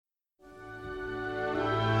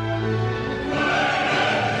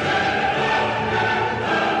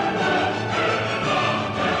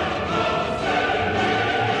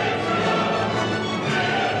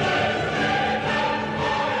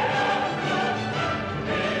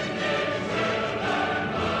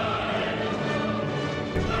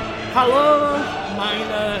Hallo,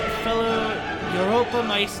 meine fellow Europa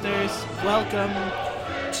Meisters. Welcome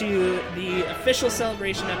to the official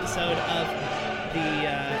celebration episode of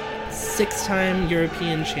the six-time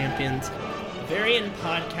European champions. Variant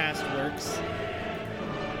Podcast Works.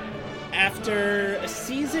 After a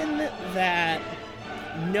season that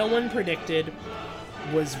no one predicted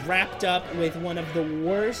was wrapped up with one of the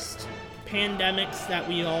worst pandemics that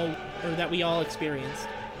we all experienced.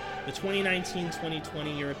 The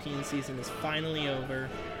 2019-2020 European season is finally over,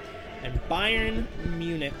 and Bayern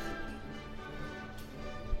Munich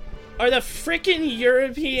are the freaking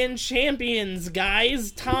European champions,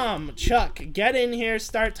 guys. Tom, Chuck, get in here,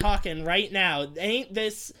 start talking right now. Ain't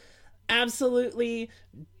this absolutely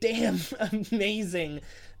damn amazing?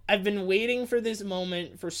 I've been waiting for this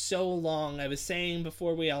moment for so long. I was saying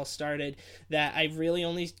before we all started that I really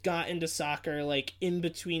only got into soccer like in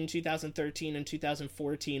between 2013 and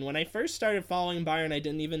 2014. When I first started following Bayern, I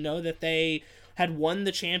didn't even know that they had won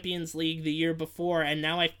the Champions League the year before, and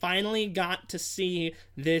now I finally got to see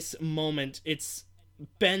this moment. It's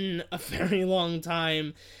been a very long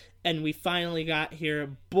time, and we finally got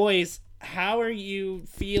here. Boys, how are you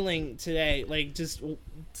feeling today? Like, just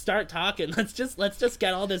start talking. Let's just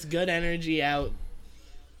get all this good energy out.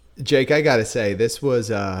 Jake, I gotta say, this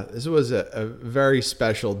was a very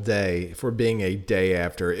special day for being a day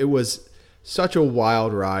after. It was such a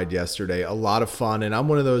wild ride yesterday, a lot of fun, and I'm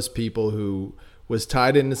one of those people who was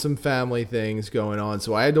tied into some family things going on,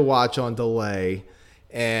 so I had to watch on delay.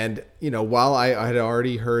 And, you know, while I had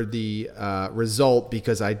already heard the result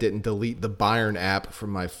because I didn't delete the Bayern app from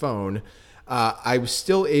my phone, I was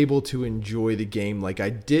still able to enjoy the game like I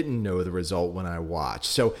didn't know the result when I watched.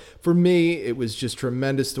 So for me, it was just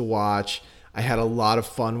tremendous to watch. I had a lot of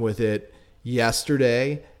fun with it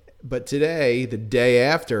yesterday. But today, the day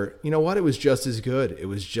after, you know what? It was just as good. It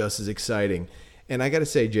was just as exciting. And I got to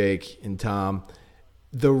say, Jake and Tom,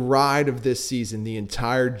 the ride of this season, the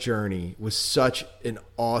entire journey was such an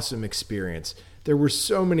awesome experience. There were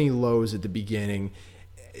so many lows at the beginning.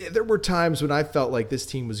 There were times when I felt like this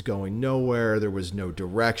team was going nowhere. There was no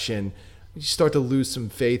direction. You start to lose some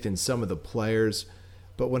faith in some of the players.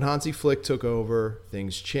 But when Hansi Flick took over,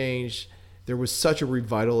 things changed. There was such a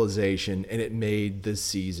revitalization, and it made the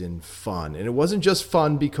season fun. And it wasn't just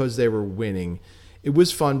fun because they were winning. It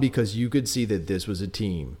was fun because you could see that this was a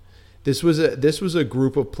team. This was a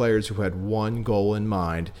group of players who had one goal in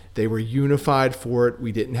mind. They were unified for it.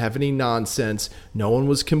 We didn't have any nonsense. No one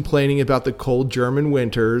was complaining about the cold German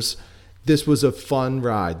winters. This was a fun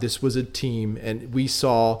ride. This was a team, and we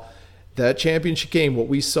saw that championship game. What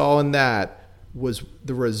we saw in that was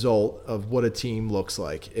the result of what a team looks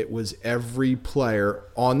like. It was every player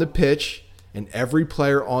on the pitch and every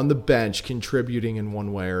player on the bench contributing in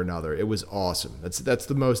one way or another. It was awesome. That's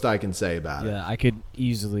the most I can say about it. Yeah, I could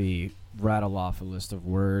easily rattle off a list of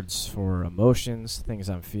words for emotions, things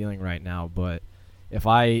I'm feeling right now, but if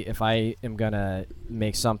I am going to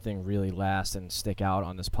make something really last and stick out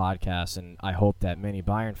on this podcast, and I hope that many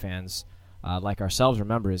Bayern fans like ourselves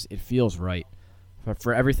remember, is it feels right.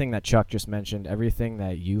 For everything that Chuck just mentioned, everything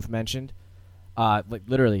that you've mentioned, like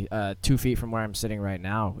literally 2 feet from where I'm sitting right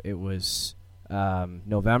now, it was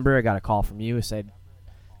November. I got a call from you. It said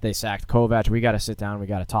they sacked Kovac. We got to sit down. We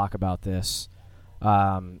got to talk about this.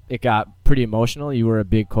 It got pretty emotional. You were a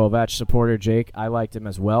big Kovac supporter, Jake. I liked him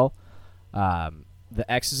as well. The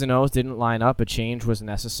X's and O's didn't line up. A change was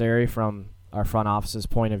necessary from our front office's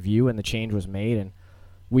point of view, and the change was made. And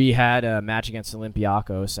we had a match against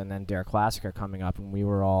Olympiacos and then Der Klassiker coming up, and we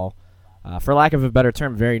were all, for lack of a better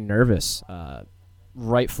term, very nervous.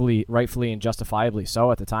 Rightfully and justifiably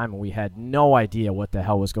so at the time, and we had no idea what the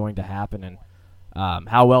hell was going to happen and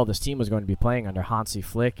how well this team was going to be playing under Hansi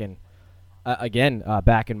Flick. And again,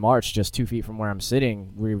 back in March, just 2 feet from where I'm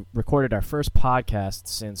sitting, we recorded our first podcast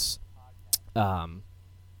since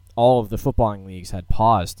all of the footballing leagues had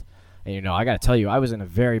paused. And, you know, I got to tell you, I was in a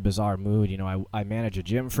very bizarre mood. You know, I manage a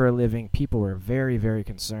gym for a living. People were very, very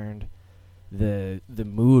concerned. The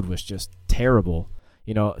mood was just terrible.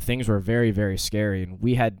 You know, things were very, very scary, and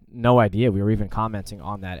we had no idea. We were even commenting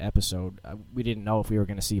on that episode. We didn't know if we were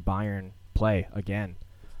going to see Bayern play again.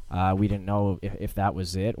 We didn't know if that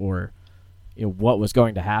was it or, you know, what was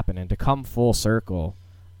going to happen. And to come full circle,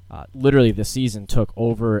 literally the season took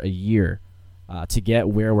over a year to get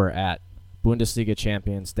where we're at. Bundesliga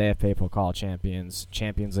champions, DFB Pokal champions,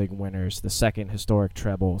 Champions League winners, the second historic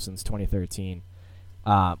treble since 2013.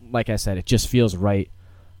 Like I said, it just feels right.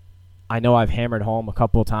 I know I've hammered home a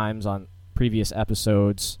couple of times on previous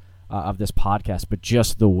episodes of this podcast, but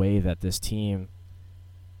just the way that this team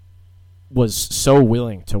was so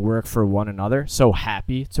willing to work for one another, so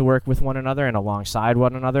happy to work with one another and alongside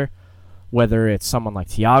one another, whether it's someone like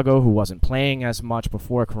Thiago, who wasn't playing as much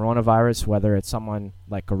before coronavirus, whether it's someone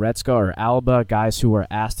like Goretzka or Alba, guys who were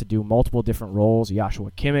asked to do multiple different roles, Joshua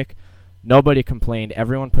Kimmich, nobody complained.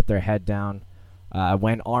 Everyone put their head down,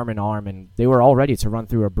 went arm in arm, and they were all ready to run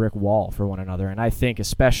through a brick wall for one another. And I think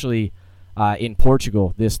especially in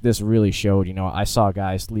Portugal, this really showed. I saw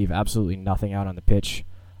guys leave absolutely nothing out on the pitch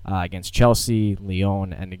against Chelsea,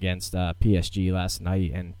 Lyon, and against PSG last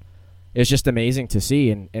night. And it's just amazing to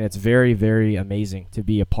see, and it's very, very amazing to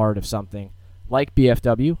be a part of something like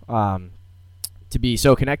BFW, to be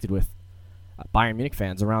so connected with Bayern Munich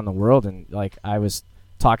fans around the world. And like I was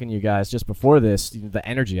talking to you guys just before this, the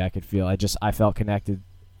energy I could feel, I felt connected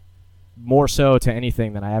more so to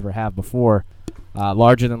anything than I ever have before,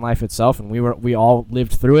 larger than life itself. And we all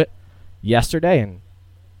lived through it yesterday, and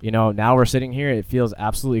now we're sitting here. It feels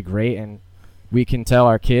absolutely great, and we can tell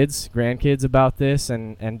our kids, grandkids about this,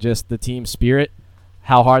 and just the team spirit,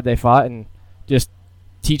 how hard they fought, and just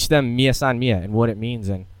teach them Mia San Mia and what it means,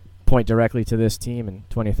 and point directly to this team in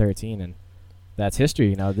 2013. And that's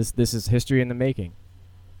history. This is history in the making.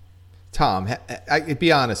 Tom,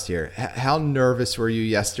 be honest here. How nervous were you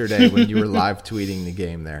yesterday when you were live tweeting the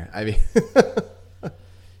game there? I mean,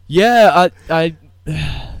 yeah, I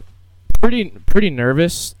pretty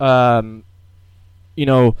nervous.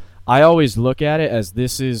 I always look at it as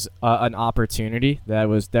this is an opportunity that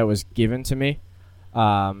was given to me.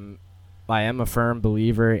 I am a firm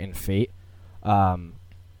believer in fate.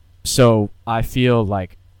 So I feel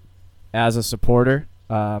like as a supporter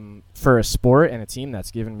for a sport and a team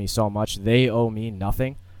that's given me so much, they owe me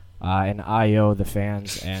nothing. And I owe the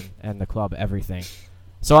fans and the club everything.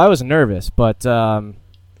 So I was nervous, but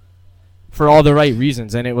for all the right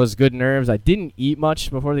reasons, and it was good nerves. I didn't eat much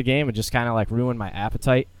before the game. It just kind of like ruined my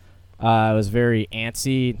appetite. I was very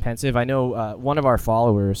antsy and pensive. I know one of our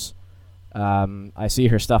followers, I see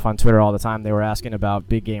her stuff on Twitter all the time. They were asking about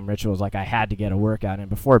big game rituals. Like I had to get a workout in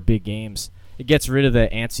before big games. It gets rid of the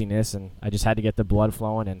antsiness, and I just had to get the blood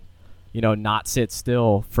flowing and, not sit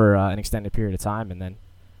still for an extended period of time. And then,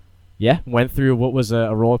 went through what was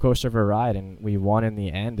a roller coaster of a ride, and we won in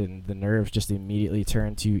the end, and the nerves just immediately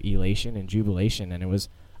turned to elation and jubilation. And it was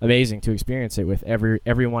amazing to experience it with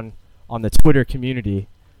everyone on the Twitter community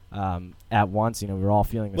at once. We were all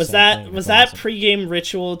feeling the same thing. Was that pregame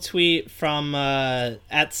ritual tweet from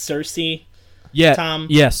at Cersei? Yeah. Tom.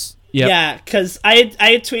 Yes. Yep. Yeah, because I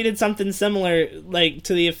had tweeted something similar, like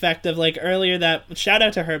to the effect of like earlier that, shout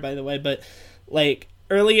out to her by the way, but like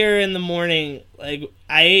earlier in the morning, like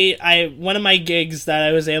I one of my gigs that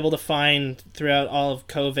I was able to find throughout all of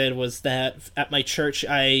COVID was that at my church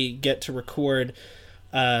I get to record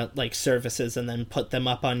like services and then put them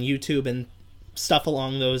up on YouTube and stuff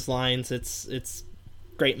along those lines. It's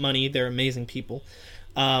great money. They're amazing people.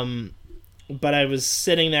 But I was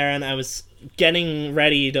sitting there and I was getting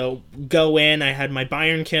ready to go in. I had my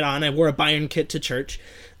Bayern kit on. I wore a Bayern kit to church,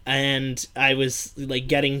 and I was like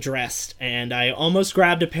getting dressed, and I almost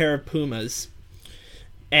grabbed a pair of Pumas.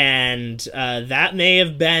 And that may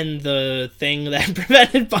have been the thing that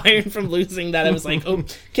prevented Bayern from losing. That I was like, oh,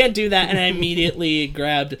 can't do that, and I immediately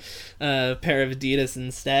grabbed a pair of Adidas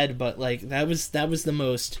instead. But like that was the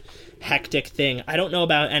most hectic thing. I don't know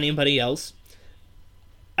about anybody else.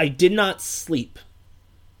 I did not sleep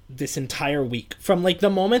this entire week. From like the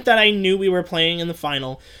moment that I knew we were playing in the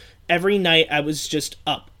final, every night I was just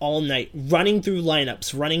up all night, running through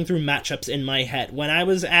lineups, running through matchups in my head. When I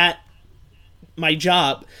was at my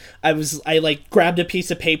job, I like grabbed a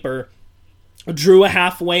piece of paper, drew a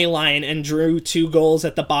halfway line, and drew 2 goals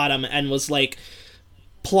at the bottom, and was like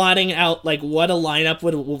plotting out like what a lineup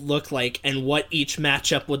would look like and what each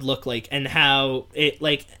matchup would look like, and how it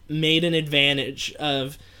like made an advantage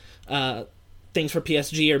of things for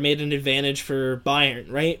PSG or made an advantage for Bayern,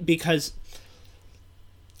 right? Because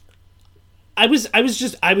I was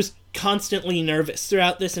constantly nervous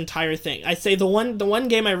throughout this entire thing. I'd say the one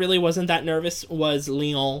game I really wasn't that nervous was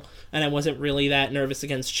Lyon, and I wasn't really that nervous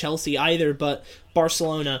against Chelsea either, but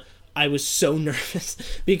Barcelona, I was so nervous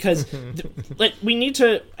because I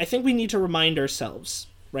think we need to remind ourselves,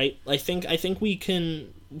 right? I think we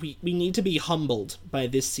need to be humbled by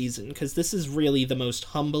this season, because this is really the most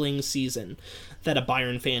humbling season that a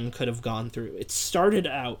Bayern fan could have gone through. It started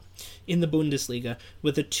out in the Bundesliga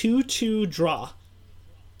with a 2-2 draw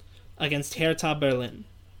against Hertha Berlin.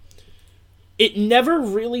 It never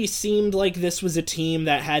really seemed like this was a team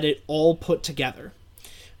that had it all put together.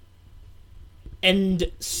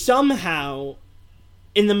 And somehow,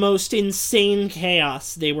 in the most insane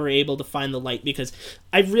chaos, they were able to find the light, because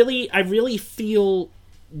I really feel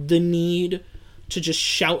the need to just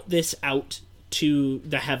shout this out to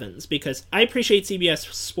the heavens, because I appreciate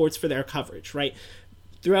CBS Sports for their coverage, right?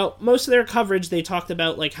 Throughout most of their coverage, they talked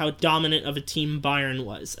about like how dominant of a team Bayern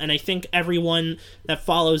was. And I think everyone that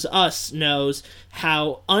follows us knows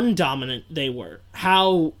how undominant they were,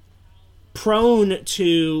 how prone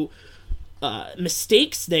to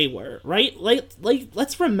mistakes they were, right?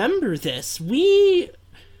 Let's remember this. We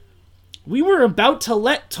were about to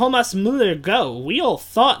let Thomas Müller go. We all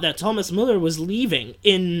thought that Thomas Müller was leaving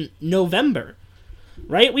in November,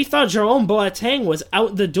 right? We thought Jerome Boateng was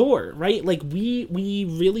out the door, right? Like, we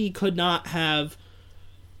really could not have...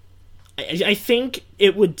 I think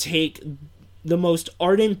it would take the most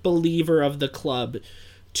ardent believer of the club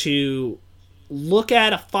to look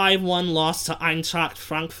at a 5-1 loss to Eintracht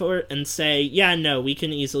Frankfurt and say, yeah, no, we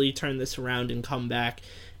can easily turn this around and come back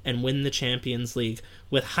and win the Champions League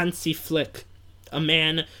with Hansi Flick, a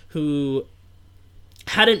man who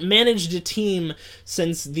hadn't managed a team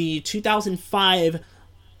since the 2005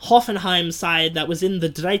 Hoffenheim side that was in the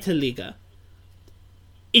Dritte Liga.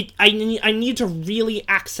 I need to really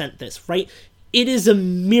accent this, right? It is a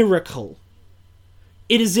miracle.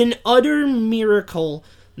 It is an utter miracle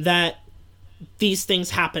that these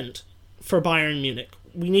things happened for Bayern Munich.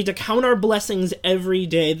 We need to count our blessings every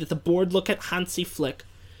day that the board look at Hansi Flick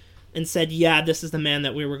and said, yeah, this is the man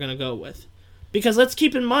that we were going to go with. Because let's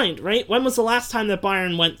keep in mind, right? When was the last time that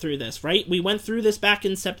Bayern went through this, right? We went through this back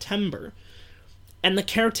in September. And the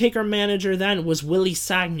caretaker manager then was Willy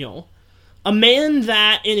Sagnol, a man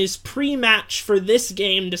that in his pre-match for this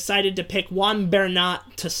game decided to pick Juan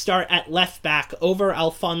Bernat to start at left back over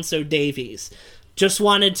Alphonso Davies. Just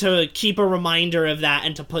wanted to keep a reminder of that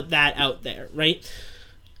and to put that out there, right?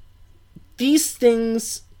 These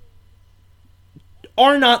things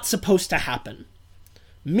are not supposed to happen.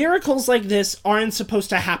 Miracles like this aren't supposed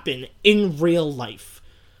to happen in real life.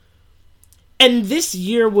 And this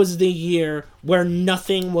year was the year where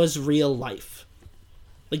nothing was real life.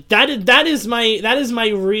 Like that is my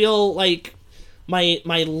real, like, my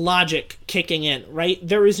logic kicking in, right?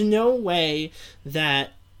 There is no way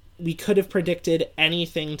that we could have predicted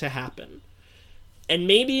anything to happen. And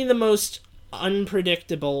maybe the most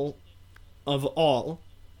unpredictable of all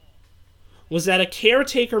was that a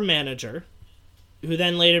caretaker manager, who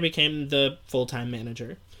then later became the full-time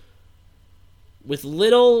manager, with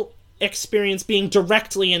little experience being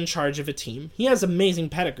directly in charge of a team. He has amazing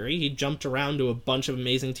pedigree. He jumped around to a bunch of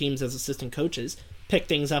amazing teams as assistant coaches, picked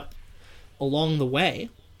things up along the way.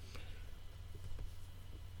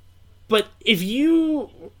 But if you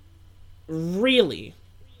really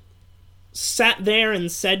sat there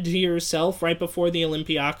and said to yourself right before the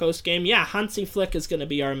Olympiacos game, yeah, Hansi Flick is going to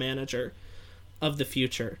be our manager of the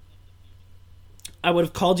future, I would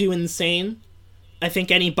have called you insane. I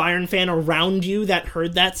think any Bayern fan around you that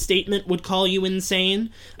heard that statement would call you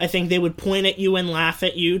insane. I think they would point at you and laugh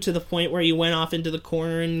at you to the point where you went off into the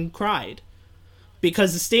corner and cried.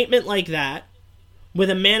 Because a statement like that,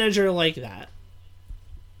 with a manager like that,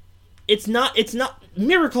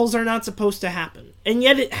 miracles are not supposed to happen. And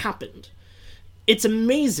yet it happened. It's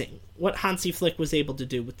amazing what Hansi Flick was able to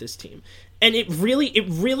do with this team. And it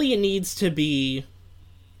really needs to be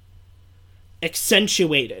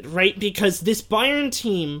accentuated, right? Because this Bayern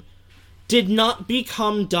team did not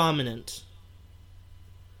become dominant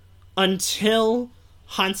until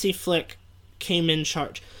Hansi Flick came in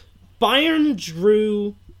charge. Bayern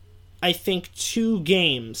drew, I think, 2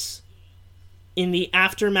 games in the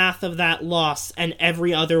aftermath of that loss, and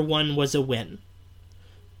every other one was a win.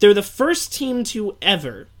 They're the first team to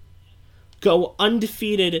ever go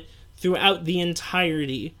undefeated throughout the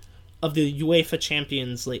entirety of the UEFA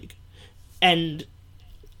Champions League. And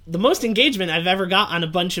the most engagement I've ever got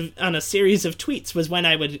on a series of tweets was when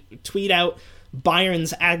I would tweet out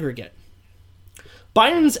Bayern's aggregate.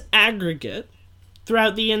 Bayern's aggregate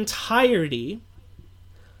throughout the entirety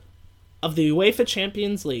of the UEFA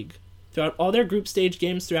Champions League, throughout all their group stage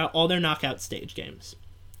games, throughout all their knockout stage games,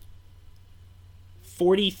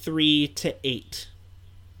 43-8.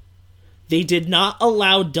 They did not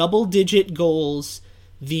allow double-digit goals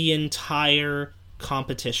the entire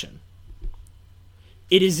competition.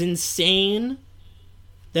 It is insane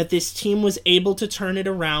that this team was able to turn it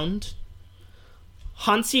around.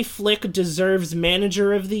 Hansi Flick deserves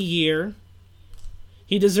Manager of the Year.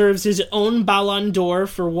 He deserves his own Ballon d'Or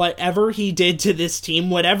for whatever he did to this team.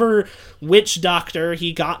 Whatever witch doctor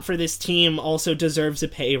he got for this team also deserves a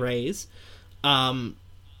pay raise. Because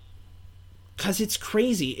it's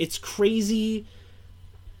crazy. It's crazy,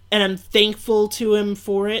 and I'm thankful to him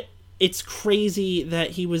for it. It's crazy that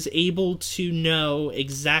he was able to know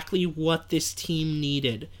exactly what this team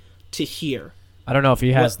needed to hear I don't know if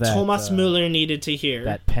he has what that. Thomas Müller needed to hear.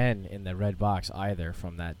 That pen in the red box either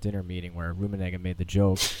from that dinner meeting where Rummenigge made the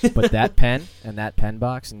joke. But that pen and that pen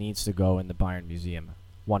box needs to go in the Bayern Museum,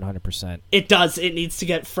 100%. It does. It needs to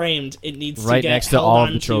get framed. It needs right to get next to held all on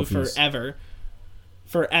of the to trophies.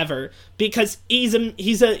 forever. Because he's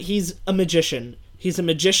a magician. He's a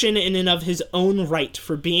magician in and of his own right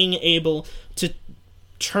for being able to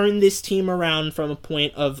turn this team around from a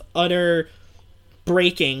point of utter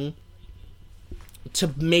breaking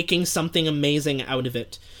to making something amazing out of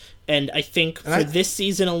it. And I think for this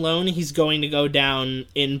season alone, he's going to go down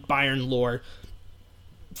in Bayern lore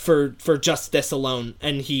for just this alone,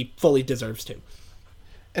 and he fully deserves to.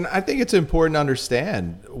 And I think it's important to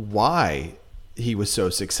understand why he was so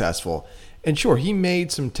successful. And sure, he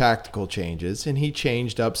made some tactical changes, and he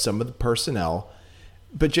changed up some of the personnel.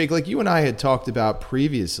 But Jake, like you and I had talked about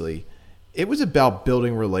previously, it was about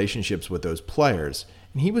building relationships with those players.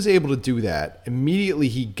 And he was able to do that. Immediately,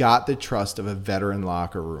 he got the trust of a veteran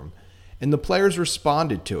locker room. And the players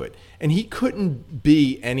responded to it. And he couldn't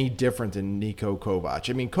be any different than Niko Kovac.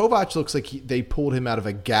 I mean, Kovac looks like they pulled him out of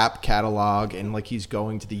a Gap catalog and like he's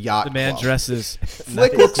going to the yacht The man club. dresses.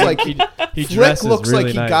 Flick looks like he Flick dresses looks really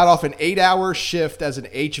like he nice. got off an 8-hour shift as an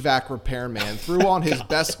HVAC repairman, threw on his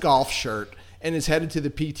best golf shirt, and is headed to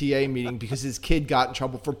the PTA meeting because his kid got in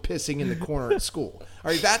trouble for pissing in the corner at school.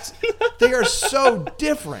 All right, they are so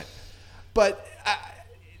different. But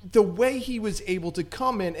the way he was able to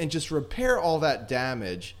come in and just repair all that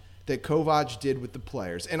damage that Kovac did with the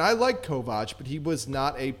players, and I like Kovac, but he was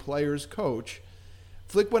not a player's coach.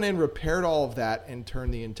 Flick went in, repaired all of that, and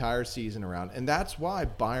turned the entire season around. And that's why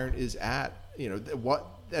Bayern is at,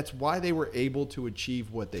 that's why they were able to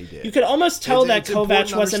achieve what they did. You could almost tell that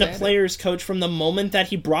Kovac wasn't a understand player's coach from the moment that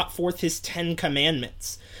he brought forth his 10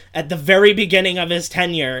 commandments at the very beginning of his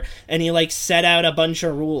tenure, and he set out a bunch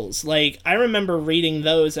of rules. I remember reading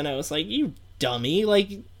those, and I was like, you dummy,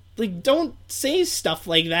 don't say stuff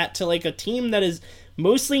like that to a team that is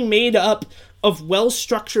mostly made up of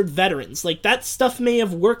well-structured veterans. That stuff may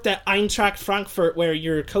have worked at Eintracht Frankfurt, where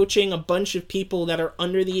you're coaching a bunch of people that are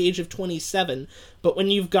under the age of 27, but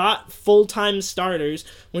when you've got full-time starters,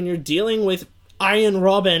 when you're dealing with Arjen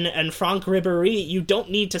Robben and Frank Ribéry, you don't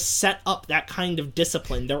need to set up that kind of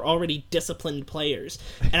discipline. They're already disciplined players.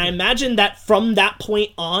 And I imagine that from that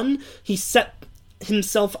point on, he set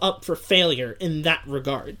himself up for failure in that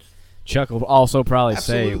regard. Chuck will also probably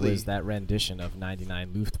Absolutely. say it was that rendition of 99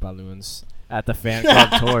 Luftballons at the fan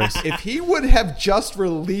club tours. If he would have just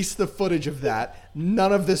released the footage of that,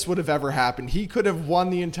 none of this would have ever happened. He could have won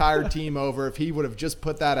the entire team over if he would have just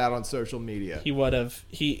put that out on social media. He would have.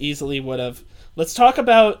 He easily would have. Let's talk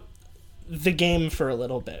about the game for a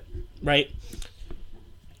little bit, right?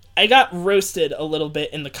 I got roasted a little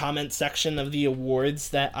bit in the comment section of the awards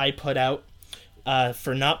that I put out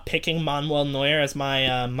for not picking Manuel Neuer as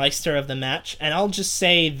my Meister of the match, and I'll just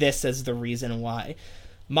say this as the reason why.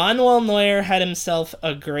 Manuel Neuer had himself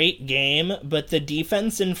a great game, but the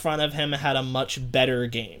defense in front of him had a much better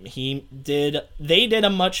game. They did a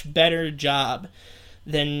much better job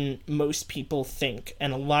than most people think,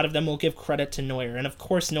 and a lot of them will give credit to Neuer. And of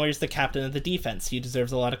course, Neuer's the captain of the defense. He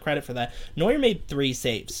deserves a lot of credit for that. Neuer made 3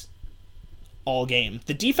 saves all game.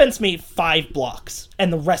 The defense made 5 blocks,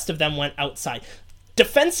 and the rest of them went outside.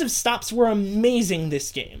 Defensive stops were amazing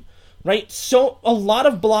this game, right? So a lot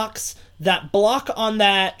of blocks. That block on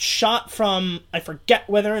that shot from, I forget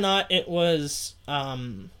whether or not it was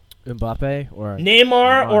Mbappe or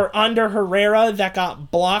Neymar or Ander Herrera that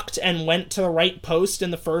got blocked and went to the right post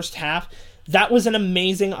in the first half. That was an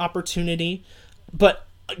amazing opportunity. But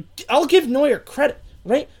I'll give Neuer credit,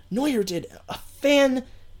 right? Neuer did a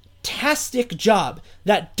fantastic job.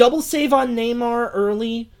 That double save on Neymar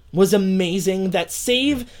early was amazing. That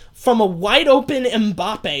save from a wide open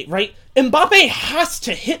Mbappe, right? Mbappe has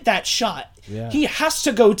to hit that shot. Yeah. He has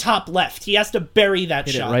to go top left. He has to bury that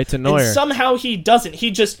Hit it shot. right to Neuer. And somehow he doesn't.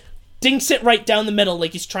 He just dinks it right down the middle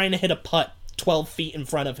like he's trying to hit a putt 12 feet in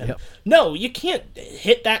front of him. Yep. No, you can't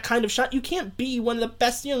hit that kind of shot. You can't be one of the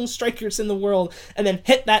best young strikers in the world and then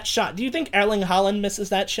hit that shot. Do you think Erling Haaland misses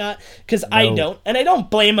that shot? Because I don't. And I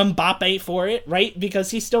don't blame Mbappe for it, right?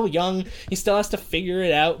 Because he's still young. He still has to figure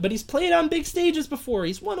it out. But he's played on big stages before.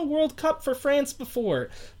 He's won a World Cup for France before.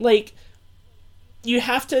 You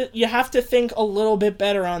have to think a little bit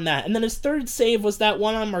better on that. And then his third save was that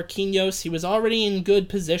one on Marquinhos. He was already in good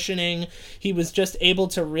positioning. He was just able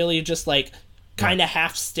to really just kind of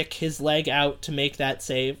half stick his leg out to make that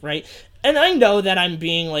save, right? And I know that I'm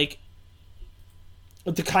being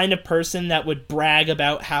the kind of person that would brag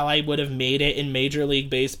about how I would have made it in Major League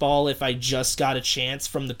Baseball if I just got a chance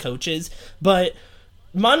from the coaches, but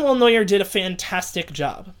Manuel Neuer did a fantastic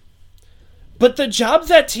job. But the job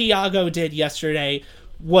that Thiago did yesterday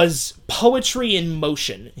was poetry in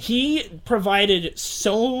motion. He provided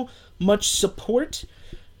so much support.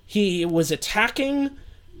 He was attacking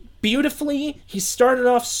beautifully. He started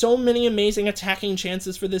off so many amazing attacking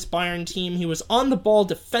chances for this Bayern team. He was on the ball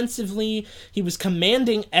defensively. He was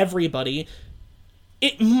commanding everybody.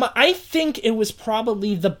 I think it was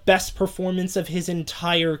probably the best performance of his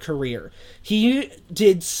entire career. He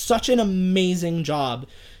did such an amazing job.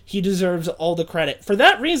 He deserves all the credit. For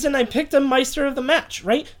that reason, I picked him Meister of the match,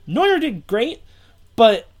 right? Neuer did great,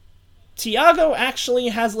 but Thiago actually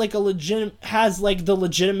has the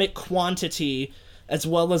legitimate quantity as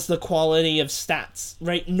well as the quality of stats,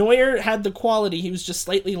 right? Neuer had the quality, he was just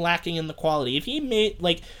slightly lacking in the quality.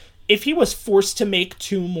 If he was forced to make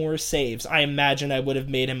 2 more saves, I imagine I would have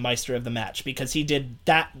made him Meister of the match because he did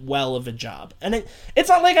that well of a job. And it's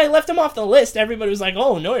not like I left him off the list. Everybody was like,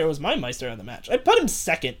 oh, Neuer was my Meister of the match. I put him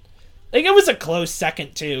second. Like, it was a close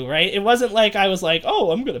second, too, right? It wasn't like I was like,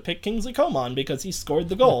 oh, I'm going to pick Kingsley Coman because he scored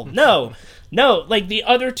the goal. No, like, the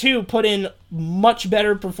other 2 put in much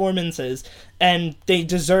better performances, and they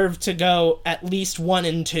deserve to go at least 1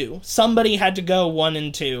 and 2. Somebody had to go 1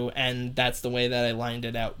 and 2, and that's the way that I lined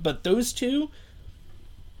it out. But those 2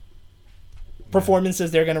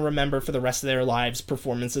 performances they're going to remember for the rest of their lives,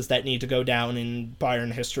 performances that need to go down in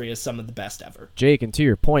Bayern history as some of the best ever. Jake, and to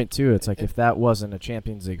your point, too, it's like if that wasn't a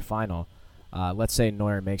Champions League final, let's say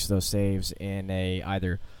Neuer makes those saves in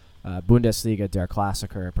either Bundesliga, Der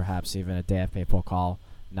Klassiker, or perhaps even a DFB Pokal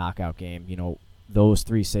knockout game, those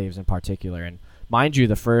 3 saves in particular. And mind you,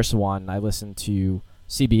 the first one, I listened to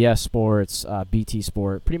CBS Sports, BT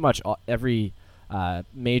Sport, pretty much every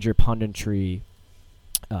major punditry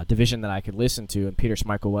division that I could listen to, and Peter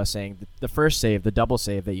Schmeichel was saying the first save, the double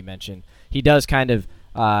save that you mentioned, he does kind of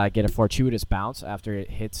get a fortuitous bounce after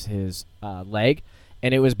it hits his leg,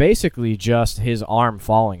 and it was basically just his arm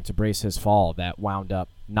falling to brace his fall that wound up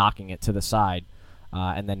knocking it to the side,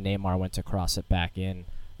 and then Neymar went to cross it back in,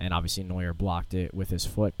 and obviously Neuer blocked it with his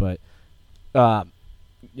foot. But to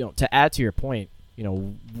add to your point,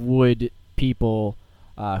 would people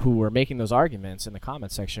who were making those arguments in the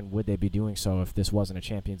comment section, would they be doing so if this wasn't a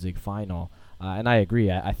Champions League final? And I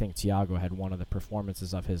agree. I think Thiago had one of the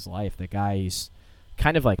performances of his life. The guy's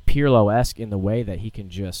kind of like Pirlo-esque in the way that he can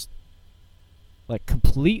just like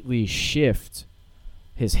completely shift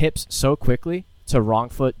his hips so quickly to wrong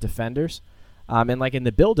foot defenders. And like in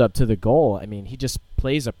the build-up to the goal, I mean, he just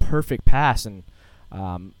plays a perfect pass. And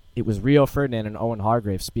it was Rio Ferdinand and Owen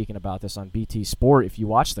Hargreaves speaking about this on BT Sport. If you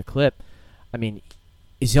watch the clip, I mean,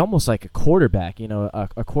 is almost like a quarterback,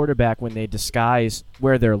 a quarterback when they disguise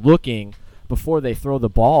where they're looking before they throw the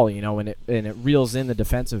ball, and it reels in the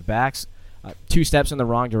defensive backs. 2 steps in the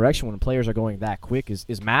wrong direction when players are going that quick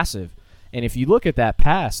is massive. And if you look at that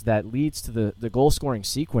pass that leads to the goal-scoring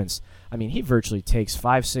sequence, I mean, he virtually takes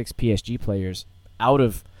 5-6 PSG players out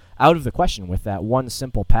of the question with that one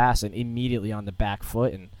simple pass and immediately on the back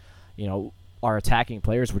foot. And, our attacking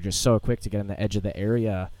players were just so quick to get on the edge of the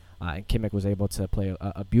area. And Kimmich was able to play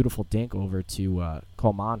a beautiful dink over to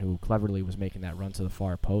Coman, who cleverly was making that run to the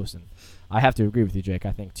far post. And I have to agree with you, Jake.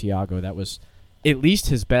 I think Thiago, that was at least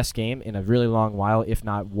his best game in a really long while, if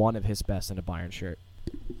not one of his best in a Bayern shirt.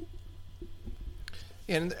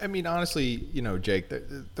 And, I mean, honestly, Jake,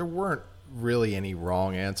 there weren't really any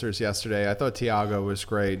wrong answers yesterday. I thought Thiago was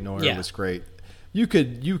great. Neuer was great. You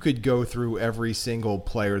could go through every single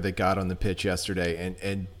player that got on the pitch yesterday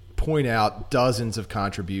and point out dozens of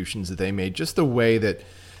contributions that they made, just the way that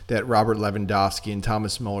Robert Lewandowski and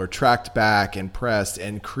Thomas Muller tracked back and pressed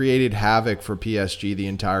and created havoc for PSG the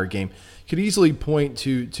entire game. Could easily point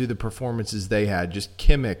to the performances they had. Just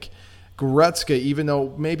Kimmich, Goretzka, even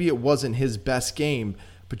though maybe it wasn't his best game,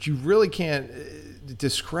 but you really can't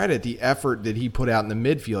discredit the effort that he put out in the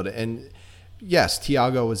midfield. And yes,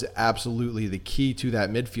 Thiago was absolutely the key to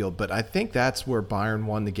that midfield, but I think that's where Bayern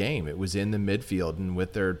won the game. It was in the midfield and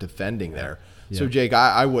with their defending there. Yeah. So, Jake,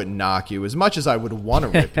 I wouldn't knock you as much as I would want to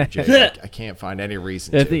rip you, Jake. I can't find any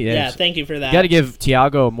reason to. Yeah, thank you for that. You got to give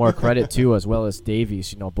Thiago more credit, too, as well as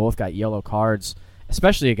Davies. Both got yellow cards,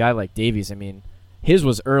 especially a guy like Davies. I mean, his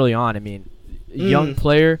was early on. I mean, young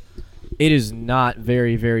player, it is not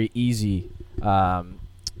very, very easy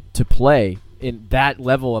to play in that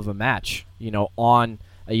level of a match, on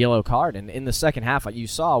a yellow card. And in the second half, you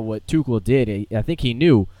saw what Tuchel did. I think he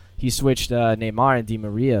knew. He switched Neymar and Di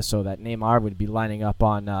Maria so that Neymar would be lining up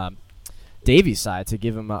on Davies' side to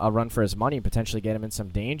give him a run for his money and potentially get him in some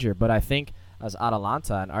danger. But I think as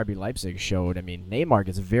Atalanta and RB Leipzig showed, I mean, Neymar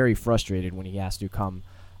gets very frustrated when he has to come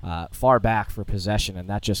far back for possession, and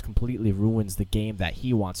that just completely ruins the game that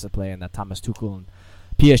he wants to play and that Thomas Tuchel and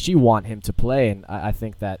PSG want him to play. And I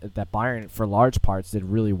think that Bayern, for large parts, did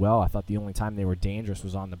really well. I thought the only time they were dangerous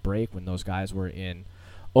was on the break when those guys were in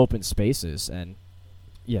open spaces. And,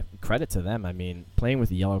 yeah, credit to them. I mean, playing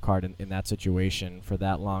with a yellow card in that situation for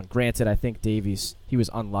that long. Granted, I think Davies, he was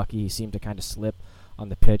unlucky. He seemed to kind of slip on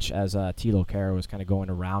the pitch as Thilo Kehrer was kind of going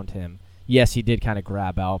around him. Yes, he did kind of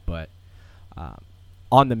grab out, but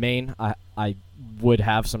on the main, I would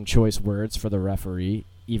have some choice words for the referee,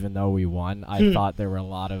 even though we won. I thought there were a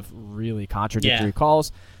lot of really contradictory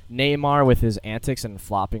calls. Neymar with his antics and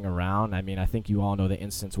flopping around. I mean, I think you all know the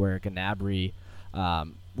instance where Gnabry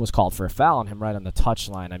was called for a foul on him right on the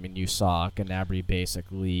touchline. I mean, you saw Gnabry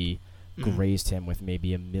basically grazed him with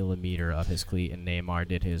maybe a millimeter of his cleat, and Neymar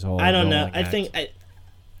did his whole. I don't know.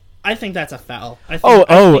 I think that's a foul. I think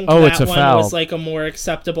it's a one foul. Was like a more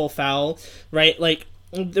acceptable foul, right? Like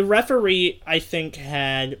the referee, I think,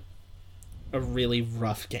 had a really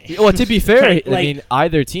rough game. Well, to be fair, right? I mean,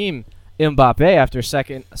 either team, Mbappe, after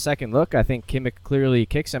second look, I think Kimmich clearly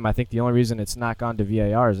kicks him. I think the only reason it's not gone to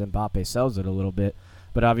VAR is Mbappe sells it a little bit.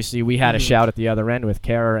 But obviously, we had a shout at the other end with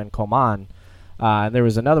Kehrer and Coman. And there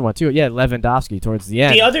was another one, too. Yeah, Lewandowski towards the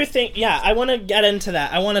end. The other thing, I want to get into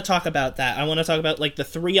that. I want to talk about that. I want to talk about like the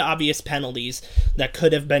 3 obvious penalties that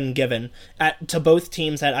could have been given to both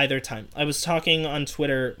teams at either time. I was talking on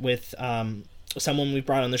Twitter with someone we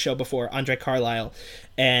brought on the show before, Andre Carlisle,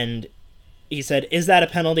 and he said, "Is that a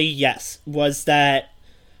penalty?" Yes. Was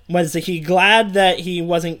he glad that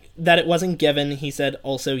it wasn't given? He said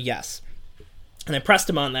also yes. And I pressed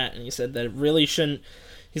him on that, and he said that it really shouldn't.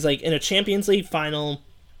 He's like, in a Champions League final,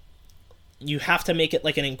 you have to make it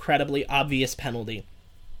like an incredibly obvious penalty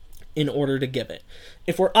in order to give it.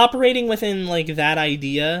 If we're operating within like that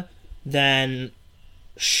idea, then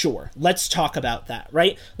sure, let's talk about that,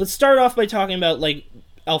 right? Let's start off by talking about like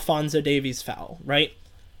Alphonso Davies' foul, right?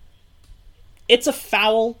 It's a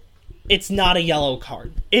foul. It's not a yellow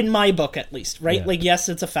card, in my book at least, right? Yeah. Like, yes,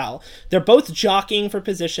 it's a foul. They're both jockeying for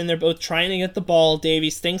position. They're both trying to get the ball.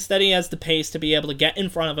 Davies thinks that he has the pace to be able to get in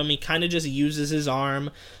front of him. He kind of just uses his arm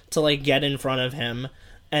to, like, get in front of him.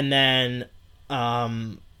 And then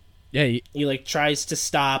he like, tries to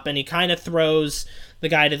stop, and he kind of throws the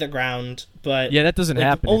guy to the ground. But yeah, that doesn't like,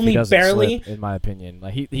 happen only if he doesn't barely slip, in my opinion.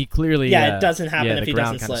 Like, he clearly... it doesn't happen if he doesn't the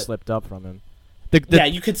ground kind slip. of slipped up from him.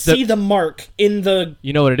 You could see the mark in the...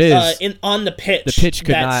 You know what it is? On the pitch. The pitch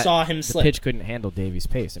could not... saw him slip. The pitch couldn't handle Davies'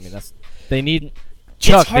 pace. I mean, they need...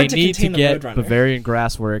 Chuck, they need to get Bavarian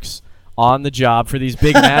Grassworks on the job for these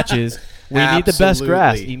big matches. We need the best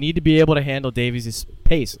grass. You need to be able to handle Davies'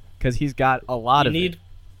 pace because he's got a lot of it. You need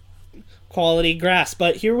quality grass.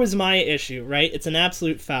 But here was my issue, right? It's an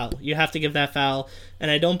absolute foul. You have to give that foul,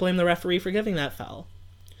 and I don't blame the referee for giving that foul.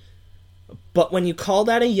 But when you call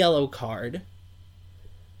that a yellow card...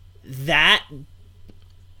 That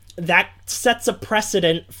sets a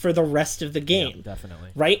precedent for the rest of the game. Yeah,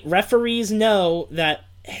 definitely. Right? Referees know that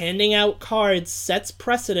handing out cards sets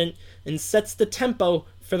precedent and sets the tempo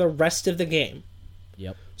for the rest of the game.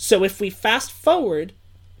 Yep. So if we fast forward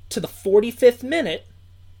to the 45th minute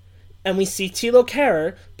and we see Thilo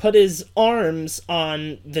Kehrer put his arms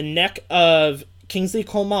on the neck of Kingsley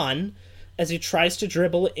Coman as he tries to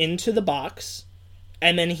dribble into the box,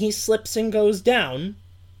 and then he slips and goes down...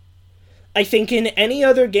 I think in any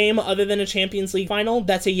other game other than a Champions League final,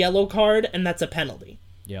 that's a yellow card and that's a penalty.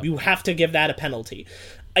 Yep. You have to give that a penalty.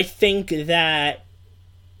 I think that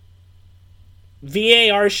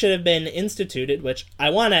VAR should have been instituted, which I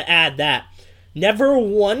want to add that. Never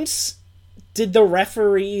once did the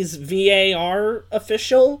referee's VAR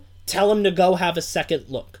official tell him to go have a second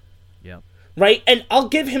look. Yep. Right? And I'll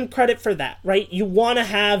give him credit for that, right? You want to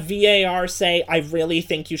have VAR say, I really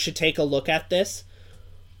think you should take a look at this.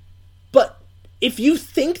 But if you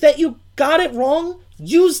think that you got it wrong,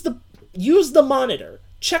 use the monitor.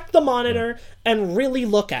 Check the monitor and really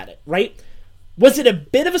look at it, right? Was it a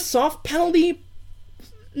bit of a soft penalty?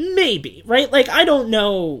 Maybe, right? Like, I don't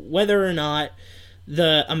know whether or not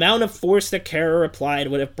the amount of force that Kehrer applied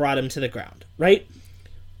would have brought him to the ground, right?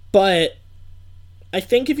 But I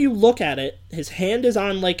think if you look at it, his hand is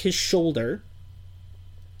on, like, his shoulder,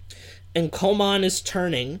 and Coman is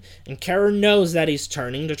turning, and Kehrer knows that he's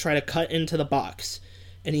turning to try to cut into the box,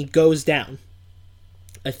 and he goes down.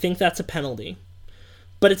 I think that's a penalty.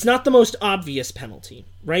 But it's not the most obvious penalty,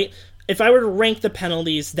 right? If I were to rank the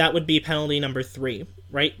penalties, that would be penalty number 3,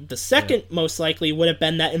 right? The second most likely would have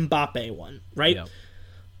been that Mbappe one, right? Yeah.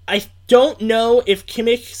 I don't know if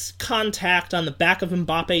Kimmich's contact on the back of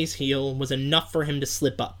Mbappe's heel was enough for him to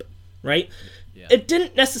slip up, right? It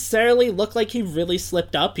didn't necessarily look like he really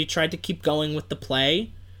slipped up. He tried to keep going with the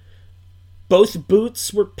play. Both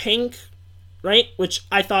boots were pink, right? Which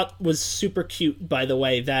I thought was super cute, by the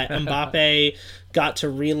way, that Mbappe got to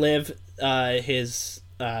relive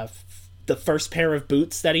the first pair of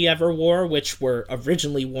boots that he ever wore, which were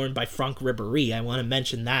originally worn by Franck Ribéry. I want to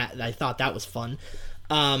mention that. I thought that was fun.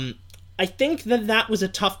 I think that was a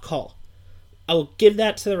tough call. I will give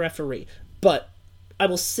that to the referee. But I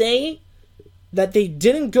will say that they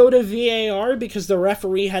didn't go to VAR because the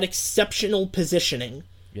referee had exceptional positioning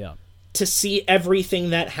to see everything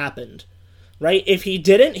that happened. Right? If he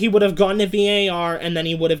didn't, he would have gone to VAR and then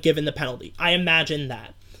he would have given the penalty. I imagine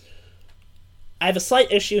that. I have a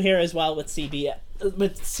slight issue here as well with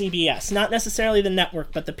CBS. Not necessarily the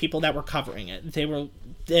network, but the people that were covering it.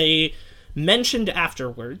 They mentioned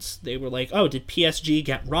afterwards, they were like, oh, did PSG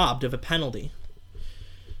get robbed of a penalty?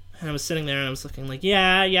 And I was sitting there and I was looking like,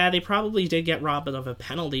 yeah, they probably did get robbed of a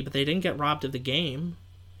penalty, but they didn't get robbed of the game.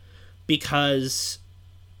 Because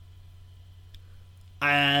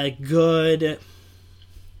a good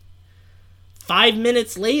 5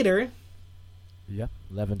 minutes later...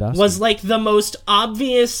 Lewandowski was like the most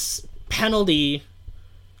obvious penalty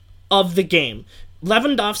of the game.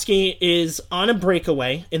 Lewandowski is on a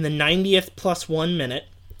breakaway in the 90th plus 1 minute.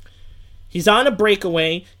 He's on a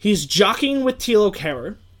breakaway. He's jockeying with Thilo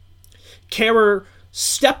Kehrer. Kehrer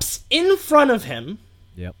steps in front of him,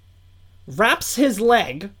 wraps his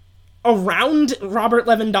leg around Robert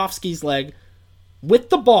Lewandowski's leg with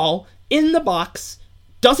the ball in the box,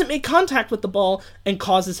 doesn't make contact with the ball, and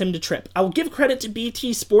causes him to trip. I will give credit to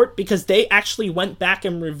BT Sport because they actually went back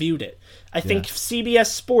and reviewed it. I think CBS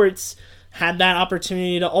Sports had that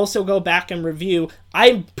opportunity to also go back and review.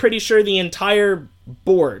 I'm pretty sure the entire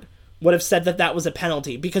board would have said that was a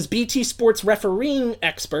penalty because BT Sports refereeing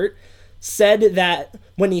expert said that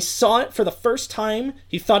when he saw it for the first time,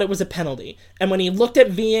 he thought it was a penalty. And when he looked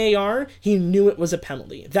at VAR, he knew it was a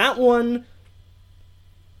penalty. That one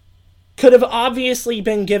could have obviously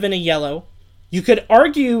been given a yellow. You could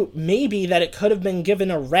argue maybe that it could have been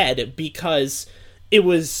given a red because it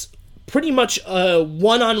was pretty much a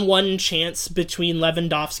one-on-one chance between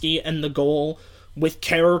Lewandowski and the goal with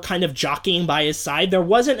Kehrer kind of jockeying by his side. There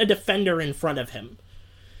wasn't a defender in front of him.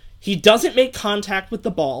 He doesn't make contact with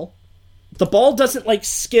the ball. The ball doesn't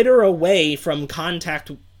skitter away from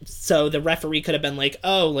contact, so the referee could have been like,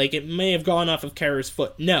 oh, it may have gone off of Kehrer's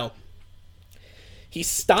foot. No. He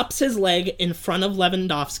stops his leg in front of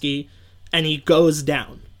Lewandowski, and he goes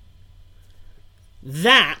down.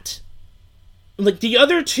 That, the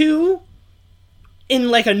other two,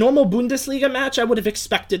 in a normal Bundesliga match, I would have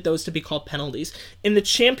expected those to be called penalties. In the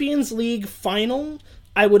Champions League final,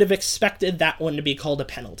 I would have expected that one to be called a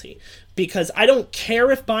penalty. Because I don't care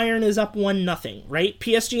if Bayern is up 1-0, right?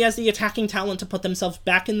 PSG has the attacking talent to put themselves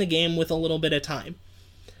back in the game with a little bit of time.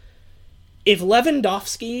 If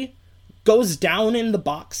Lewandowski goes down in the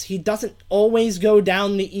box, he doesn't always go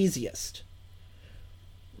down the easiest.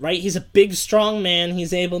 Right? He's a big, strong man.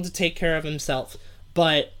 He's able to take care of himself.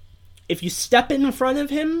 But if you step in front of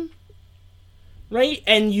him, right,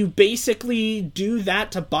 and you basically do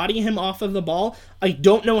that to body him off of the ball, I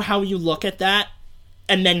don't know how you look at that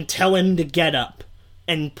and then tell him to get up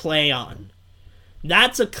and play on.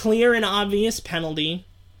 That's a clear and obvious penalty.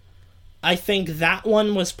 I think that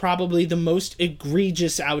one was probably the most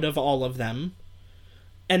egregious out of all of them.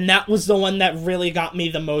 And that was the one that really got me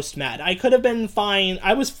the most mad. I could have been fine.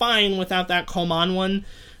 I was fine without that Coman one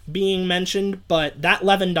being mentioned, but that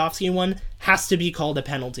Lewandowski one has to be called a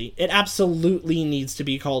penalty. It absolutely needs to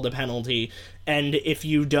be called a penalty. And if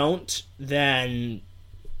you don't, then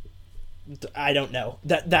I don't know.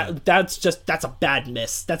 That's a bad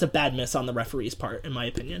miss. That's a bad miss on the referee's part, in my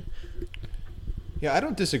opinion. Yeah, I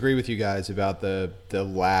don't disagree with you guys about the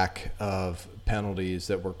lack of penalties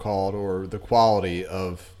that were called or the quality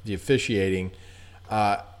of the officiating.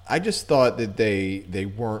 I just thought that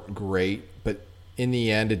they weren't great, but in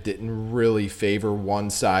the end it didn't really favor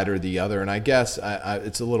one side or the other. And I guess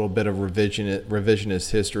it's a little bit of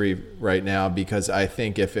revisionist history right now because I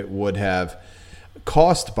think if it would have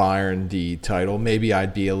cost Bayern the title, maybe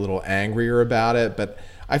I'd be a little angrier about it. But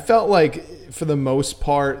I felt like, for the most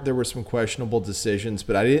part, there were some questionable decisions,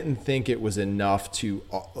 but I didn't think it was enough to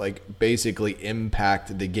basically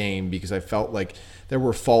impact the game because I felt like there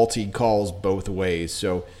were faulty calls both ways.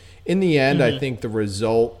 So in the end, I think the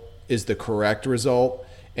result is the correct result.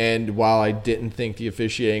 And while I didn't think the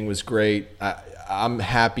officiating was great, I'm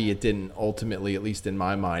happy it didn't ultimately, at least in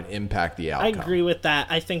my mind, impact the outcome. I agree with that.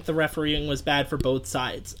 I think the refereeing was bad for both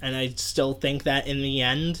sides, and I still think that in the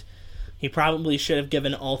end, he probably should have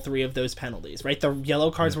given all 3 of those penalties, right? The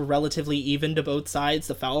yellow cards were relatively even to both sides.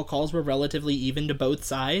 The foul calls were relatively even to both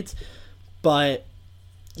sides. But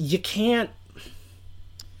you can't...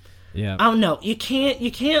 Yeah. I don't know. You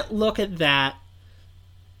can't look at that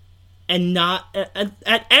and not...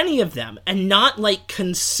 At any of them and not, like,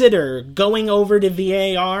 consider going over to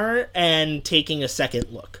VAR and taking a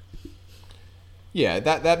second look. Yeah,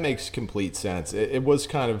 that makes complete sense. It was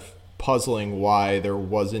kind of puzzling why there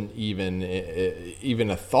wasn't even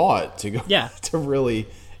a thought to go to really,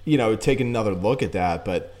 take another look at that.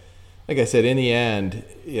 But like I said, in the end,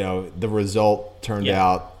 the result turned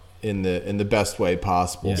out in the best way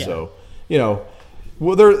possible. Yeah. So,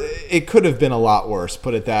 it could have been a lot worse,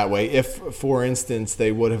 put it that way. If, for instance,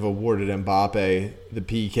 they would have awarded Mbappe the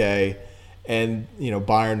PK and,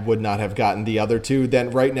 Bayern would not have gotten the other 2, then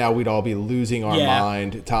right now we'd all be losing our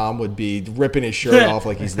mind. Tom would be ripping his shirt off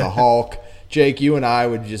like he's the Hulk. Jake, you and I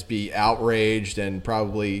would just be outraged and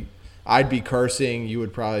probably I'd be cursing. You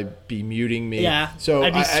would probably be muting me. Yeah, so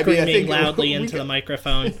I'd be screaming I think loudly into the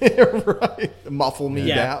microphone. Right. Muffle me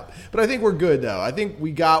down. But I think we're good, though. I think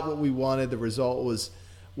we got what we wanted. The result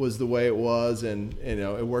was the way it was, and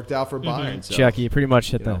it worked out for Bayern. So, Chuck, you pretty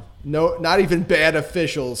much hit that. No, not even bad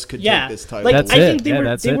officials could take this title. Like, that's I think they were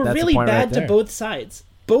That's really bad right to both sides.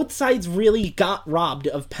 Both sides really got robbed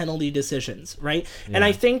of penalty decisions, right? Yeah. And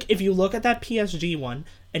I think if you look at that PSG one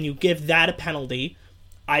and you give that a penalty,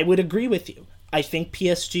 I would agree with you. I think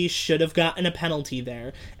PSG should have gotten a penalty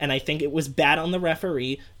there, and I think it was bad on the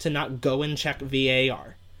referee to not go and check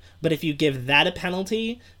VAR. But if you give that a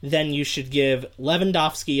penalty, then you should give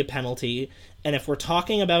Lewandowski a penalty. And if we're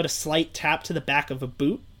talking about a slight tap to the back of a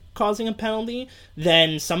boot causing a penalty,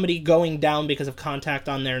 then somebody going down because of contact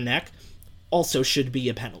on their neck also should be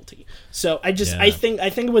a penalty. So I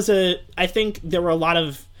think there were a lot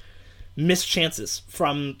of missed chances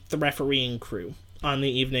from the refereeing crew on the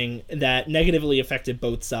evening that negatively affected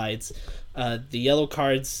both sides. The yellow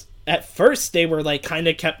cards, at first, they were like kind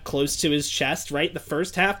of kept close to his chest, right? The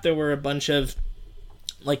first half, there were a bunch of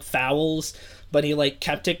like fouls, but he like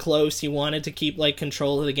kept it close. He wanted to keep like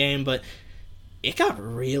control of the game, but it got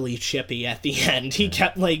really chippy at the end. He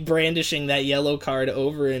kept like brandishing that yellow card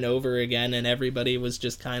over and over again, and everybody was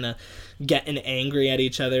just kind of getting angry at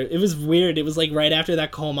each other. It was weird. It was like right after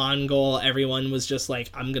that Coman goal, everyone was just like,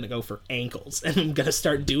 I'm gonna go for ankles and I'm gonna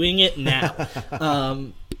start doing it now.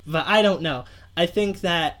 But I don't know. I think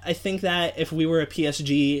that if we were a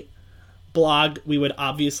PSG blog, we would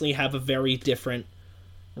obviously have a very different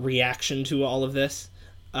reaction to all of this.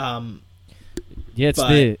 Yeah,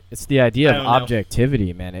 it's the idea of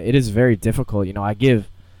objectivity, man. It is very difficult. I give,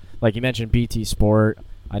 like you mentioned, BT Sport.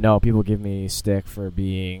 I know people give me stick for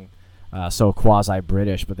being so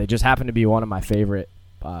quasi-British, but they just happen to be one of my favorite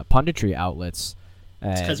punditry outlets.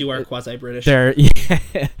 It's because you are quasi-British.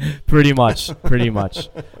 Pretty much.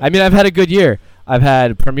 I mean, I've had a good year. I've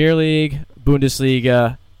had Premier League,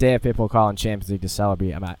 Bundesliga, DFB Pokal, and Champions League to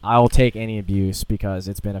celebrate. I'll take any abuse because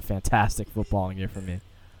it's been a fantastic footballing year for me.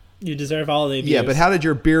 You deserve all the abuse. Yeah, but how did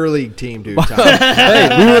your beer league team do, Tom? Hey,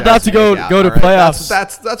 we were about to go to playoffs.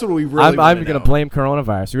 That's what we really I'm going to blame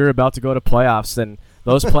coronavirus. We were about to go to playoffs, and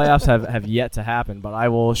those playoffs have yet to happen, but I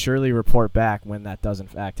will surely report back when that does in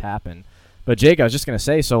fact happen. But Jake, I was just going to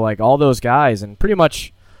say, so like all those guys and pretty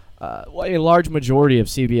much a large majority of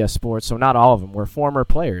CBS Sports, so not all of them, were former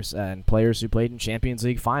players and players who played in Champions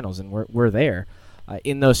League finals and were there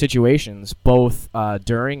in those situations, both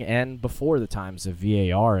during and before the times of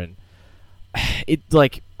VAR. And it,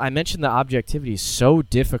 like I mentioned, the objectivity is so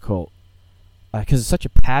difficult because it's such a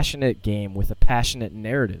passionate game with a passionate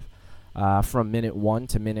narrative from minute 1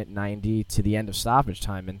 to minute 90 to the end of stoppage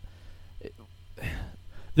time. And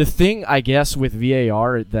the thing, I guess, with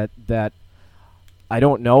VAR that I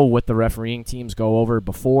don't know what the refereeing teams go over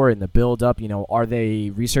before in the build-up. Are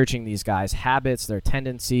they researching these guys' habits, their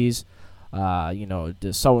tendencies?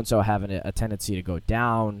 Does so-and-so have a tendency to go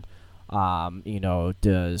down?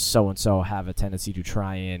 Does so-and-so have a tendency to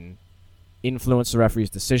try and influence the referee's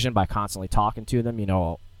decision by constantly talking to them?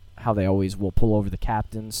 How they always will pull over the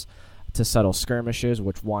captains to settle skirmishes,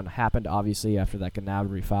 which one happened, obviously, after that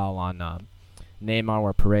Gnabry foul on Neymar,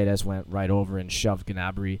 where Paredes went right over and shoved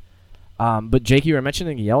Gnabry. But Jake, you were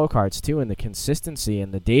mentioning the yellow cards too, and the consistency,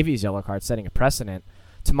 and the Davies yellow card setting a precedent.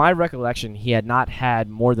 To my recollection, he had not had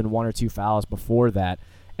more than 1 or 2 fouls before that,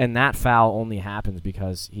 and that foul only happens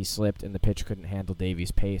because he slipped and the pitch couldn't handle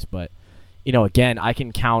Davies' pace. But, again, I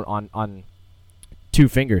can count on 2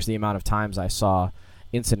 fingers the amount of times I saw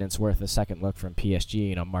incidents worth a second look from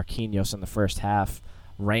PSG. Marquinhos in the first half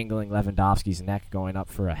wrangling Lewandowski's neck going up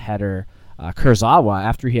for a header. Kurzawa,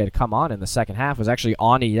 after he had come on in the second half, was actually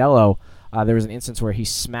on a yellow. There was an instance where he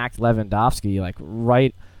smacked Lewandowski like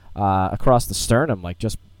right across the sternum, like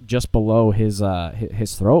just below his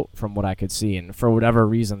throat, from what I could see. And for whatever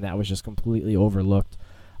reason, that was just completely overlooked.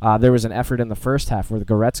 There was an effort in the first half where the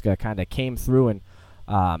Goretzka kind of came through,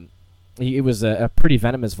 and it was a pretty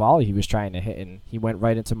venomous volley he was trying to hit, and he went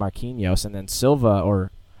right into Marquinhos. And then Silva, or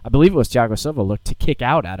I believe it was Thiago Silva, looked to kick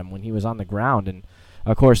out at him when he was on the ground. And,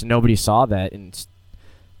 of course, nobody saw that. And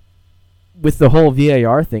with the whole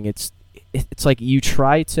VAR thing, it's like you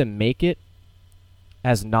try to make it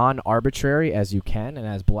as non-arbitrary as you can and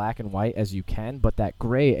as black and white as you can, but that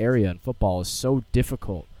gray area in football is so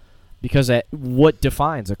difficult because what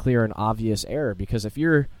defines a clear and obvious error? Because if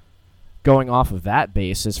you're going off of that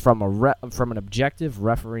basis from an objective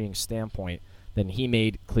refereeing standpoint, then he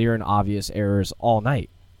made clear and obvious errors all night.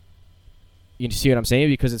 You see what I'm saying?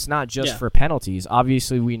 Because it's not just for penalties.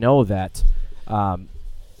 Obviously, we know that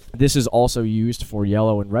this is also used for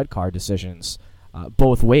yellow and red card decisions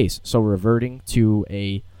both ways. So reverting to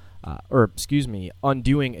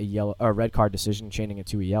undoing a red card decision, changing it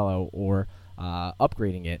to a yellow, or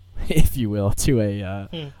upgrading it, if you will, to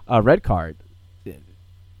a red card.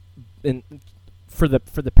 And for the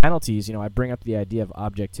penalties, I bring up the idea of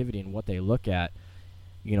objectivity and what they look at.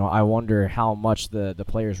 I wonder how much the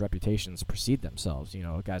players' reputations precede themselves.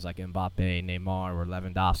 Guys like Mbappe, Neymar, or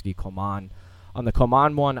Lewandowski, Coman. On the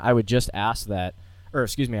Coman one, I would just add that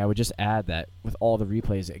with all the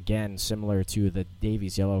replays, again, similar to the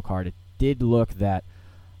Davies yellow card, it did look that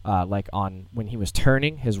like on when he was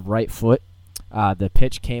turning his right foot, the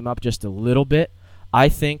pitch came up just a little bit. I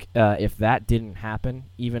think if that didn't happen,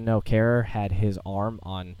 even though Kehrer had his arm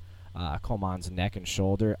on Coman's neck and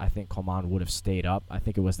shoulder, I think Coman would have stayed up. I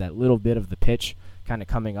think it was that little bit of the pitch kind of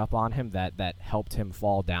coming up on him that helped him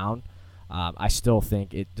fall down. I still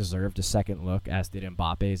think it deserved a second look, as did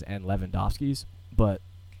Mbappe's and Lewandowski's. But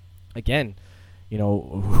again,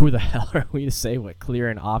 who the hell are we to say what clear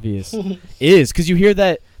and obvious is? Because you hear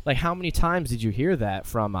that, like, how many times did you hear that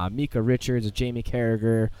from Mika Richards, Jamie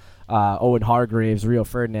Carragher, Owen Hargraves, Rio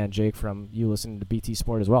Ferdinand, Jake, from you listening to BT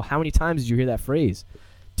Sport as well? How many times did you hear that phrase?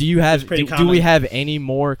 Do we have any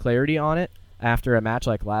more clarity on it after a match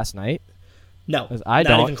like last night? No, I not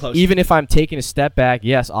don't. even close. Even if I'm taking a step back,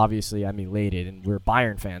 yes, obviously I'm elated, and we're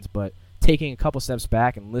Bayern fans, but taking a couple steps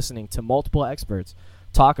back and listening to multiple experts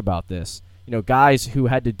talk about this, guys who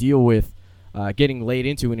had to deal with getting laid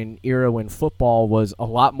into in an era when football was a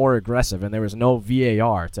lot more aggressive and there was no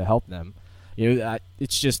VAR to help them.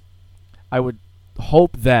 It's just, I would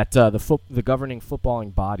hope that the governing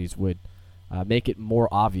footballing bodies would make it more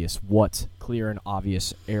obvious what clear and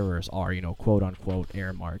obvious errors are, quote unquote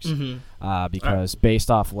error marks. Mm-hmm. Because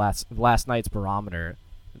based off last night's barometer,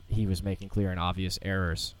 he was making clear and obvious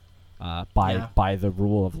errors by the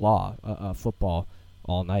rule of law, football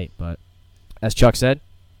all night. But as Chuck said,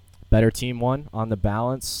 better team won on the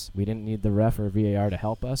balance. We didn't need the ref or VAR to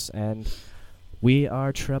help us, and we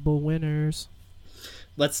are treble winners.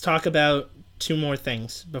 Let's talk about two more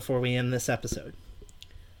things before we end this episode.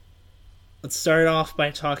 Let's start off by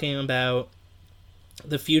talking about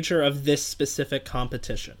the future of this specific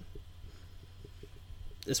competition.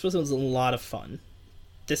 This was a lot of fun.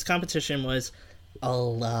 This competition was a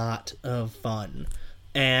lot of fun.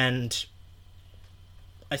 And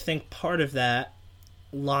I think part of that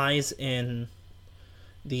lies in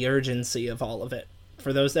the urgency of all of it.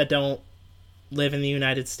 For those that don't live in the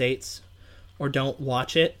United States or don't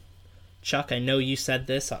watch it, Chuck, I know you said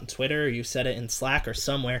this on Twitter, or you said it in Slack or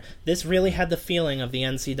somewhere. This really had the feeling of the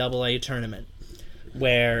NCAA tournament,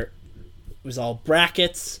 where it was all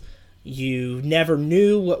brackets. You never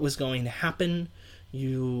knew what was going to happen.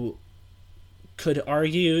 You could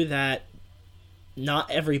argue that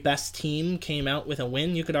not every best team came out with a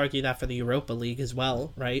win. You could argue that for the Europa League as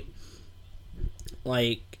well, right?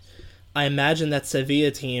 Like, I imagine that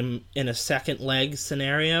Sevilla team in a second leg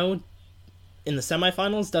scenario in the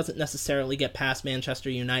semifinals doesn't necessarily get past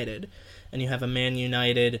Manchester United, and you have a Man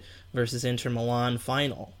United versus Inter Milan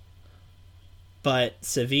final. But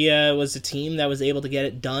Sevilla was a team that was able to get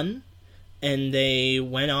it done, and they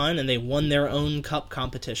went on and they won their own cup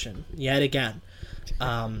competition yet again.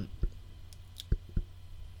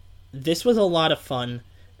 This was a lot of fun,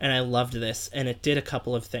 and I loved this, and it did a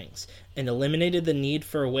couple of things. It eliminated the need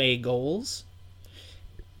for away goals.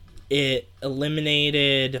 It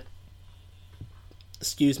eliminated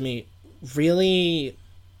really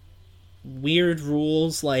weird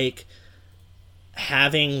rules like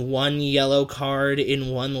having one yellow card in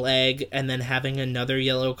one leg and then having another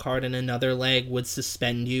yellow card in another leg would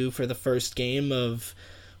suspend you for the first game of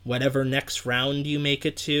whatever next round you make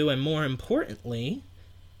it to, and more importantly,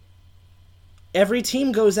 every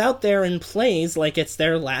team goes out there and plays like it's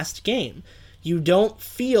their last game. You don't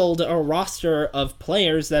field a roster of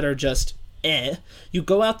players that are just You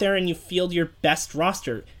go out there and you field your best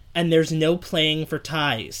roster, and there's no playing for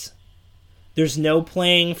ties. There's no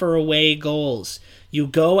playing for away goals. You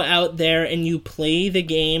go out there and you play the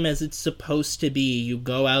game as it's supposed to be. You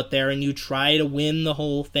go out there and you try to win the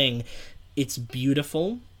whole thing. It's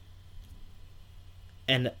beautiful.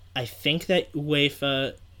 And I think that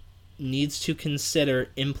UEFA needs to consider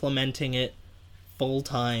implementing it full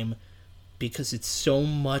time, because it's so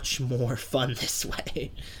much more fun this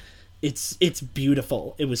way. It's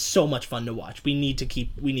beautiful. It was so much fun to watch. We need to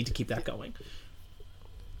keep that going.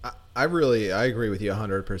 I agree with you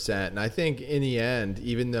 100%. And I think in the end,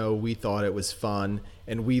 even though we thought it was fun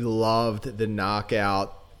and we loved the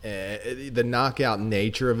knockout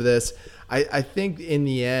nature of this, I think in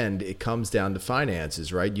the end it comes down to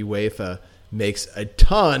finances, right? UEFA makes a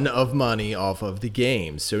ton of money off of the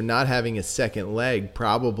games. So not having a second leg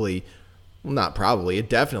it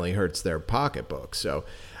definitely hurts their pocketbook. So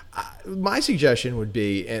my suggestion would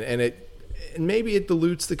be, and maybe it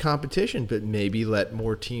dilutes the competition, but maybe let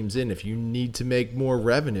more teams in. If you need to make more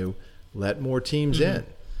revenue, let more teams in.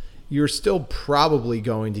 You're still probably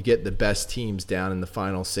going to get the best teams down in the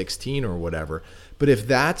final 16 or whatever. But if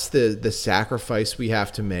that's the sacrifice we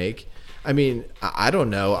have to make, I mean, I don't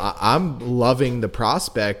know. I'm loving the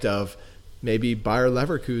prospect of maybe Bayer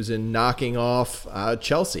Leverkusen knocking off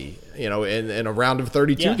Chelsea, in a round of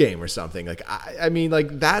 32 game or something. Like, I mean,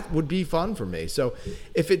 like, that would be fun for me. So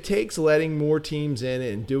if it takes letting more teams in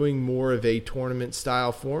and doing more of a tournament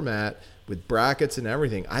style format with brackets and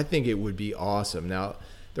everything, I think it would be awesome. Now,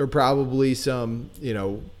 there are probably some,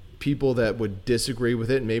 people that would disagree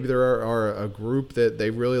with it. Maybe there are a group that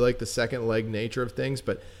they really like the second leg nature of things,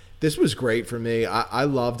 but this was great for me. I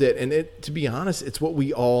loved it. And to be honest, it's what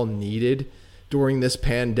we all needed during this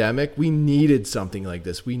pandemic. We needed something like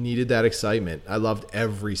this. We needed that excitement. I loved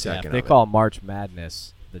every second of it. If they call March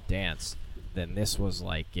Madness the dance, then this was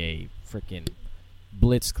like a freaking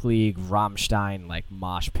Blitzkrieg, Rammstein, like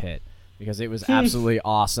mosh pit, because it was absolutely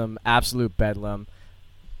awesome, absolute bedlam.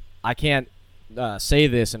 I can't say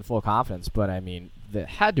this in full confidence, but I mean, that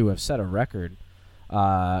had to have set a record.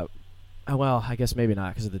 Well, I guess maybe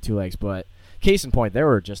not because of the two legs, but case in point, there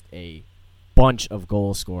were just a bunch of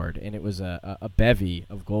goals scored, and it was a bevy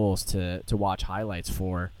of goals to watch highlights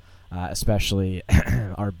for, especially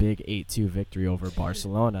our big 8-2 victory over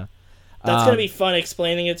Barcelona. That's going to be fun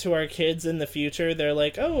explaining it to our kids in the future. They're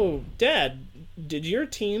like, oh, Dad, did your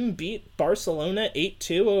team beat Barcelona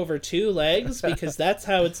 8-2 over two legs? Because that's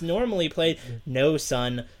how it's normally played. No,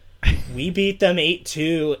 son. We beat them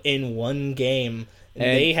 8-2 in one game. And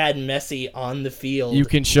they had Messi on the field. You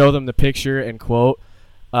can show them the picture and quote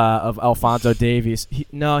of Alphonso Davies.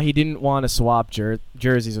 He didn't want to swap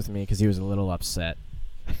jerseys with me because he was a little upset.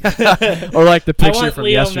 Or like the picture from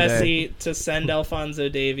yesterday. I want Leo Messi to send Alphonso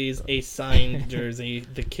Davies a signed jersey.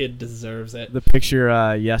 The kid deserves it. The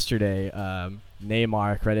picture yesterday,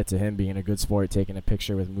 Neymar, credit to him being a good sport, taking a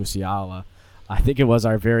picture with Musiala. I think it was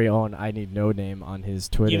our very own I Need No Name on his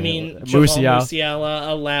Twitter. You mean Musiala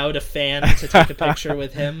allowed a fan to take a picture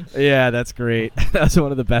with him? Yeah, that's great. That's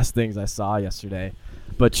one of the best things I saw yesterday.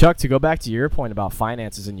 But Chuck, to go back to your point about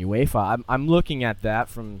finances in UEFA, I'm looking at that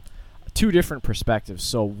from two different perspectives.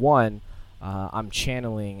 So one, I'm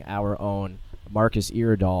channeling our own Marcus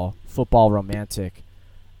Iredal, football romantic,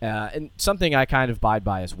 and something I kind of abide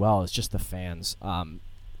by as well is just the fans.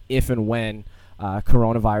 If and when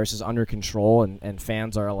coronavirus is under control and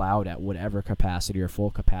fans are allowed at whatever capacity or full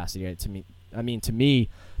capacity. To me,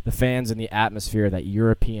 the fans and the atmosphere that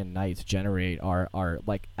European nights generate are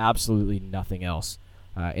like absolutely nothing else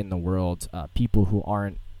in the world. People who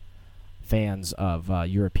aren't fans of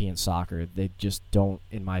European soccer, they just don't,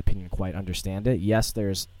 in my opinion, quite understand it. Yes,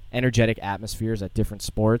 there's energetic atmospheres at different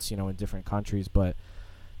sports, in different countries, but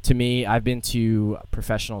to me, I've been to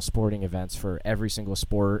professional sporting events for every single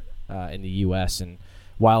sport in the U.S., and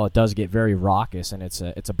while it does get very raucous and it's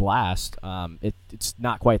a blast, it's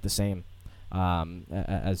not quite the same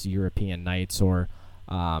as European nights or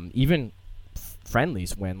even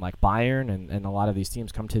friendlies when like Bayern and a lot of these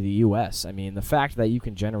teams come to the U.S. I mean, the fact that you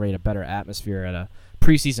can generate a better atmosphere at a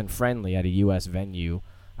preseason friendly at a U.S. venue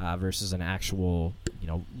versus an actual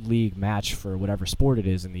league match for whatever sport it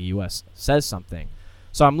is in the U.S. says something.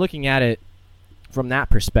 So I'm looking at it from that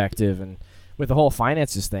perspective, and with the whole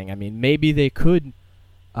finances thing, I mean, maybe they could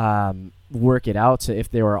work it out to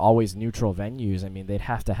if they were always neutral venues. I mean, they'd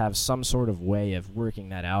have to have some sort of way of working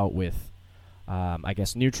that out with, I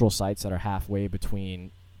guess, neutral sites that are halfway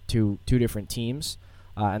between two different teams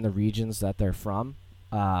and the regions that they're from.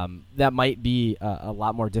 That might be a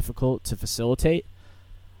lot more difficult to facilitate.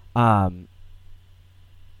 But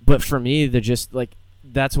for me, they're just like,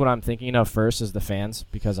 that's what I'm thinking of first is the fans,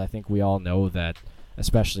 because I think we all know that,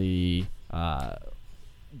 especially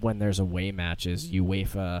when there's away matches,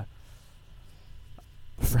 UEFA,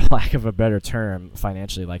 for lack of a better term,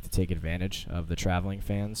 financially like to take advantage of the traveling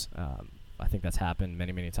fans. I think that's happened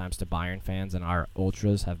many, many times to Bayern fans, and our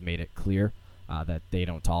ultras have made it clear that they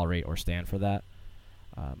don't tolerate or stand for that.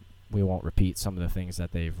 We won't repeat some of the things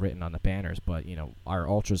that they've written on the banners, but our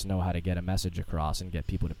ultras know how to get a message across and get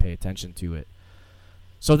people to pay attention to it.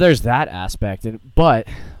 So there's that aspect, but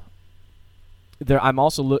I'm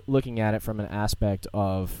also looking at it from an aspect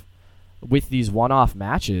of, with these one-off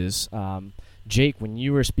matches. Jake, when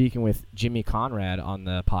you were speaking with Jimmy Conrad on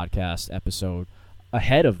the podcast episode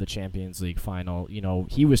ahead of the Champions League final,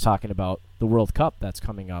 he was talking about the World Cup that's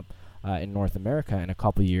coming up in North America in a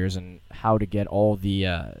couple of years, and how to get all the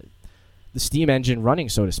steam engine running,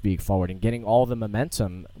 so to speak, forward, and getting all the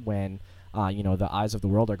momentum when the eyes of the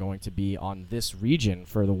world are going to be on this region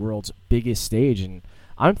for the world's biggest stage. And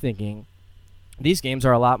I'm thinking these games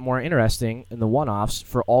are a lot more interesting in the one-offs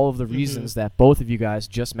for all of the reasons that both of you guys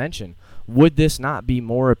just mentioned. Would this not be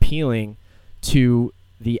more appealing to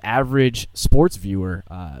the average sports viewer,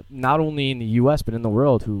 not only in the U.S. but in the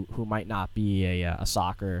world, who might not be a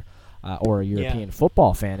soccer or a European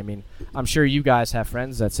football fan? I mean, I'm sure you guys have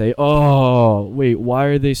friends that say, "Oh, wait, why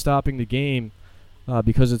are they stopping the game?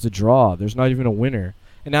 Because it's a draw. There's not even a winner."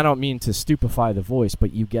 And I don't mean to stupefy the voice,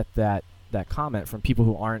 but you get that comment from people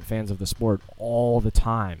who aren't fans of the sport all the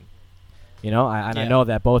time. I know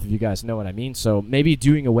that both of you guys know what I mean. So maybe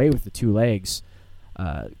doing away with the two legs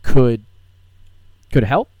could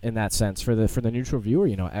help in that sense for the neutral viewer.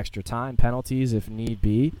 Extra time, penalties if need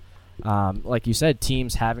be. Like you said,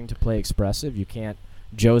 teams having to play expressive. You can't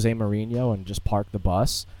Jose Mourinho and just park the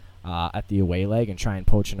bus at the away leg and try and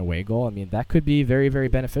poach an away goal. I mean, that could be very, very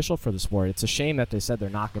beneficial for the sport. It's a shame that they said they're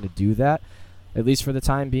not going to do that, at least for the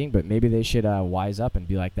time being, but maybe they should wise up and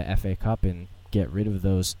be like the FA Cup and get rid of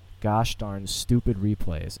those gosh darn stupid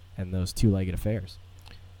replays and those two-legged affairs.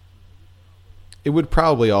 It would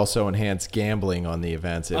probably also enhance gambling on the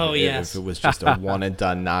events if it was just a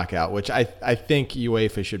one-and-done knockout, which I think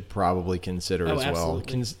UEFA should probably consider as well.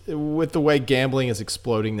 With the way gambling is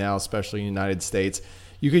exploding now, especially in the United States,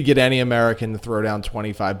 you could get any American to throw down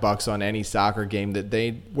 $25 on any soccer game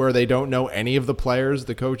where they don't know any of the players,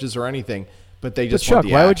 the coaches, or anything, but they just want the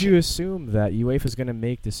action. Why would you assume that UEFA is going to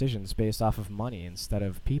make decisions based off of money instead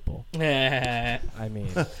of people? I mean,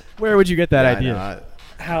 where would you get that idea?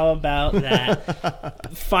 How about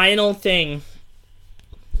that? Final thing.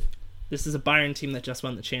 This is a Bayern team that just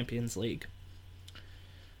won the Champions League.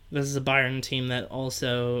 This is a Bayern team that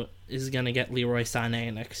also is going to get Leroy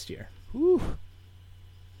Sané next year. Whew.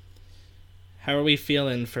 How are we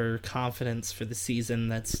feeling for confidence for the season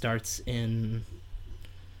that starts in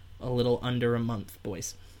a little under a month,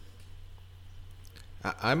 boys?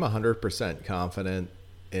 I'm 100% confident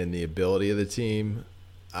in the ability of the team.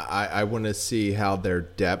 I want to see how their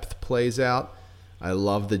depth plays out. I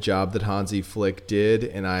love the job that Hansi Flick did,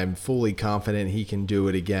 and I'm fully confident he can do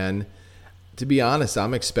it again. To be honest,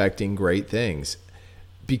 I'm expecting great things.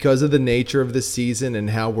 Because of the nature of the season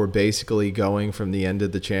and how we're basically going from the end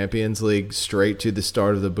of the Champions League straight to the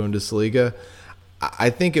start of the Bundesliga, I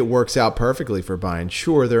think it works out perfectly for Bayern.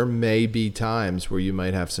 Sure, there may be times where you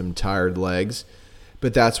might have some tired legs,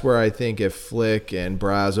 but that's where I think if Flick and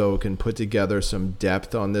Brazzo can put together some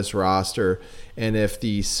depth on this roster, and if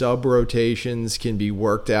the sub-rotations can be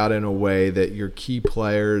worked out in a way that your key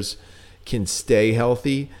players can stay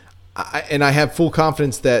healthy, and I have full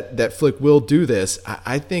confidence that Flick will do this,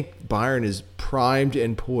 I think Bayern is primed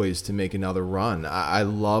and poised to make another run. I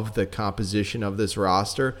love the composition of this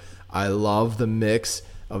roster. I love the mix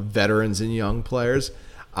of veterans and young players.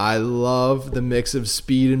 I love the mix of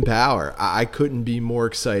speed and power. I couldn't be more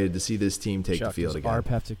excited to see this team take the field again. Does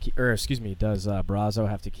Brazzo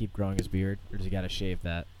have to keep growing his beard, or does he got to shave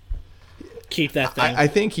that? Keep that thing. I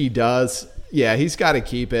think he does. Yeah, he's got to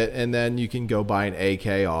keep it, and then you can go buy an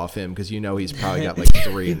AK off him because he's probably got like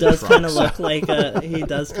 3. He does kind of look like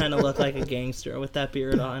a gangster with that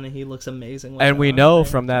beard on, and he looks amazing. And we know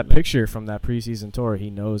from that picture from that preseason tour, he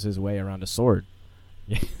knows his way around a sword.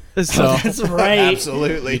 So that's right.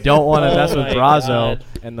 Absolutely. You don't want to mess with Brazzo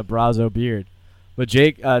and the Brazzo beard. But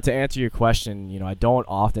Jake, to answer your question, I don't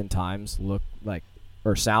oftentimes look like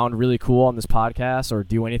or sound really cool on this podcast or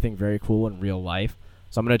do anything very cool in real life.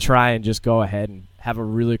 So I'm going to try and just go ahead and have a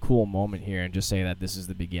really cool moment here and just say that this is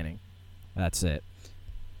the beginning. That's it.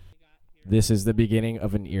 This is the beginning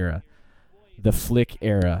of an era, the Flick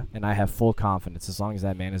era, and I have full confidence as long as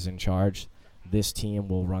that man is in charge, this team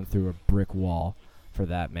will run through a brick wall for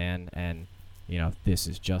that man, and, this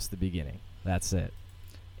is just the beginning. That's it.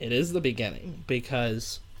 It is the beginning,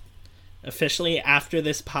 because officially after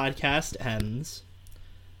this podcast ends,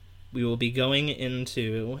 we will be going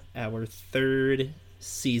into our 3rd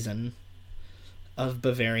season of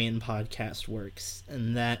Bavarian Podcast Works,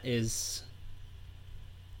 and that is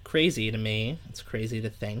crazy to me. It's crazy to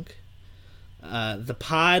think. The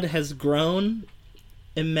pod has grown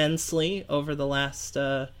immensely over the last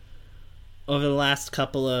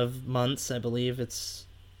couple of months. I believe it's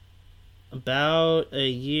about a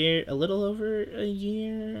year, a little over a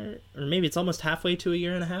year, or maybe it's almost halfway to a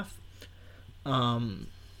year and a half. I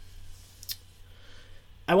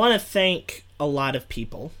want to thank a lot of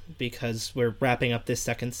people, because we're wrapping up this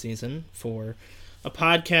 2nd season for a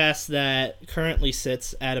podcast that currently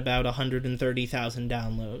sits at about 130,000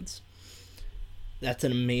 downloads. That's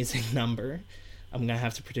an amazing number. I'm going to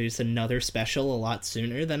have to produce another special a lot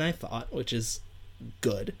sooner than I thought, which is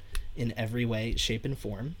good in every way, shape, and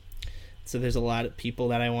form. So there's a lot of people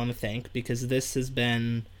that I want to thank, because this has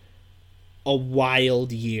been a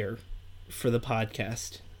wild year for the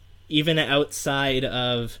podcast. Even outside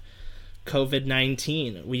of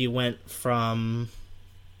COVID-19, we went from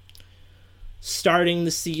starting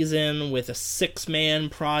the season with a 6-man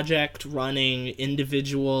project running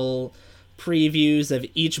individual previews of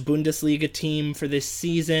each Bundesliga team for this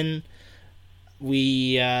season.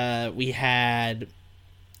 We had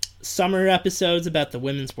summer episodes about the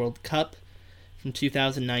Women's World Cup from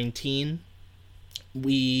 2019.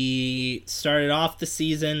 We started off the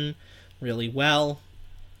season really well.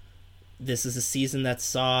 This is a season that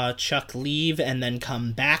saw Chuck leave and then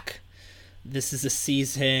come back. This is a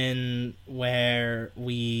season where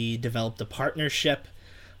we developed a partnership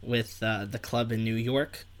with the club in New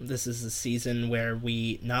York. This is a season where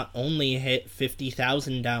we not only hit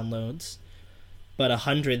 50,000 downloads, but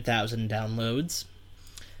 100,000 downloads.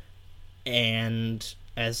 And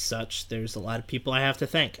as such, there's a lot of people I have to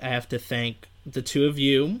thank. I have to thank the two of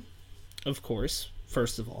you, of course,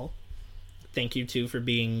 first of all. Thank you two for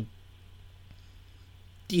being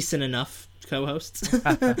decent enough co-hosts.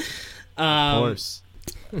 Of course.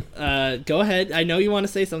 Go ahead. I know you want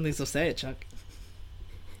to say something, so say it, Chuck.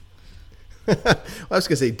 Well, I was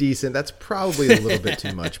going to say decent. That's probably a little bit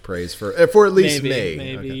too much praise for at least me.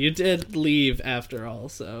 Maybe. Okay. You did leave after all,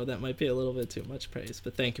 so that might be a little bit too much praise,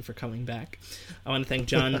 but thank you for coming back. I want to thank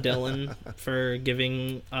John Dillon for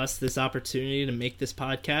giving us this opportunity to make this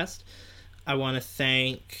podcast. I want to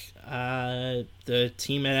thank the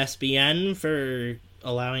team at SBN for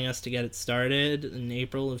allowing us to get it started in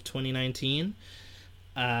April of 2019.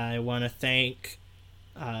 I want to thank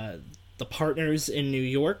the partners in New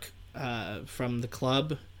York from the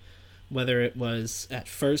club, whether it was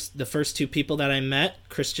the first two people that I met,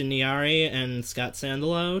 Christian Niari and Scott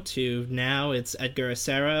Sandalo, to now it's Edgar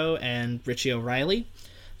Acero and Richie O'Reilly.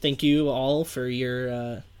 Thank you all for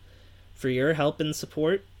your help and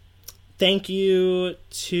support. Thank you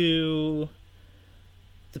to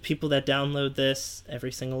the people that download this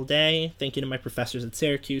every single day. Thank you to my professors at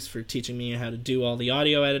Syracuse for teaching me how to do all the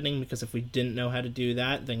audio editing, because if we didn't know how to do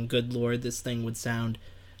that, then good lord, this thing would sound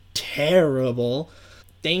terrible.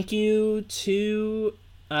 Thank you to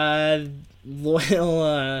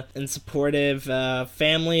loyal and supportive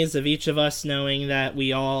families of each of us, knowing that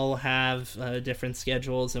we all have different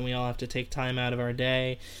schedules and we all have to take time out of our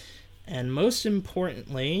day. And most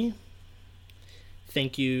importantly,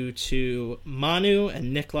 thank you to Manu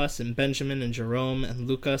and Niklas and Benjamin and Jerome and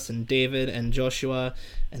Lucas and David and Joshua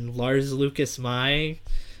and Lars Lucas Mai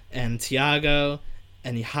and Tiago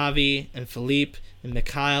and Javi and Philippe and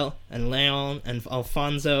Mikhail and Leon and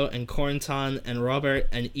Alfonso and Corentin and Robert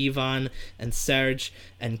and Ivan and Serge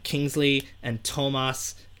and Kingsley and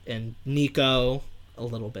Thomas and Nico a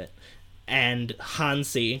little bit and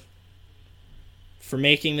Hansi for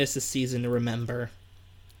making this a season to remember.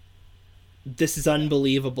 This is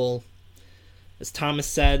unbelievable. As Thomas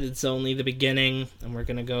said, it's only the beginning, and we're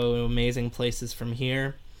going to go to amazing places from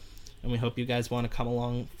here. And we hope you guys want to come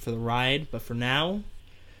along for the ride. But for now,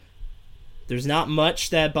 there's not much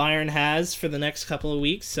that Bayern has for the next couple of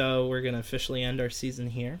weeks, so we're going to officially end our season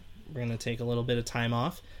here. We're going to take a little bit of time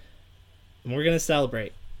off, and we're going to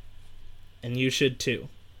celebrate. And you should too.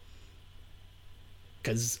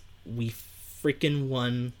 Because we freaking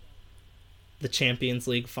won the Champions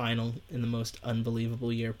League final in the most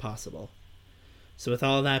unbelievable year possible. So with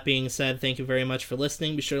all that being said, thank you very much for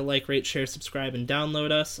listening. Be sure to like, rate, share, subscribe, and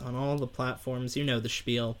download us on all the platforms. You know the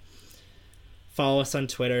spiel. Follow us on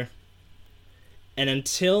Twitter. And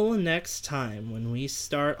until next time, when we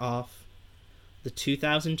start off the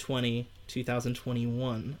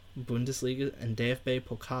 2020-2021 Bundesliga and DFB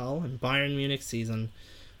Pokal and Bayern Munich season,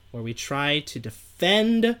 where we try to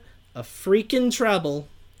defend a freaking treble,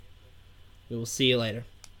 we will see you later.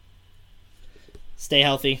 Stay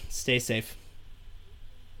healthy, stay safe,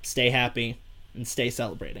 stay happy, and stay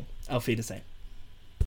celebrating. Auf Wiedersehen.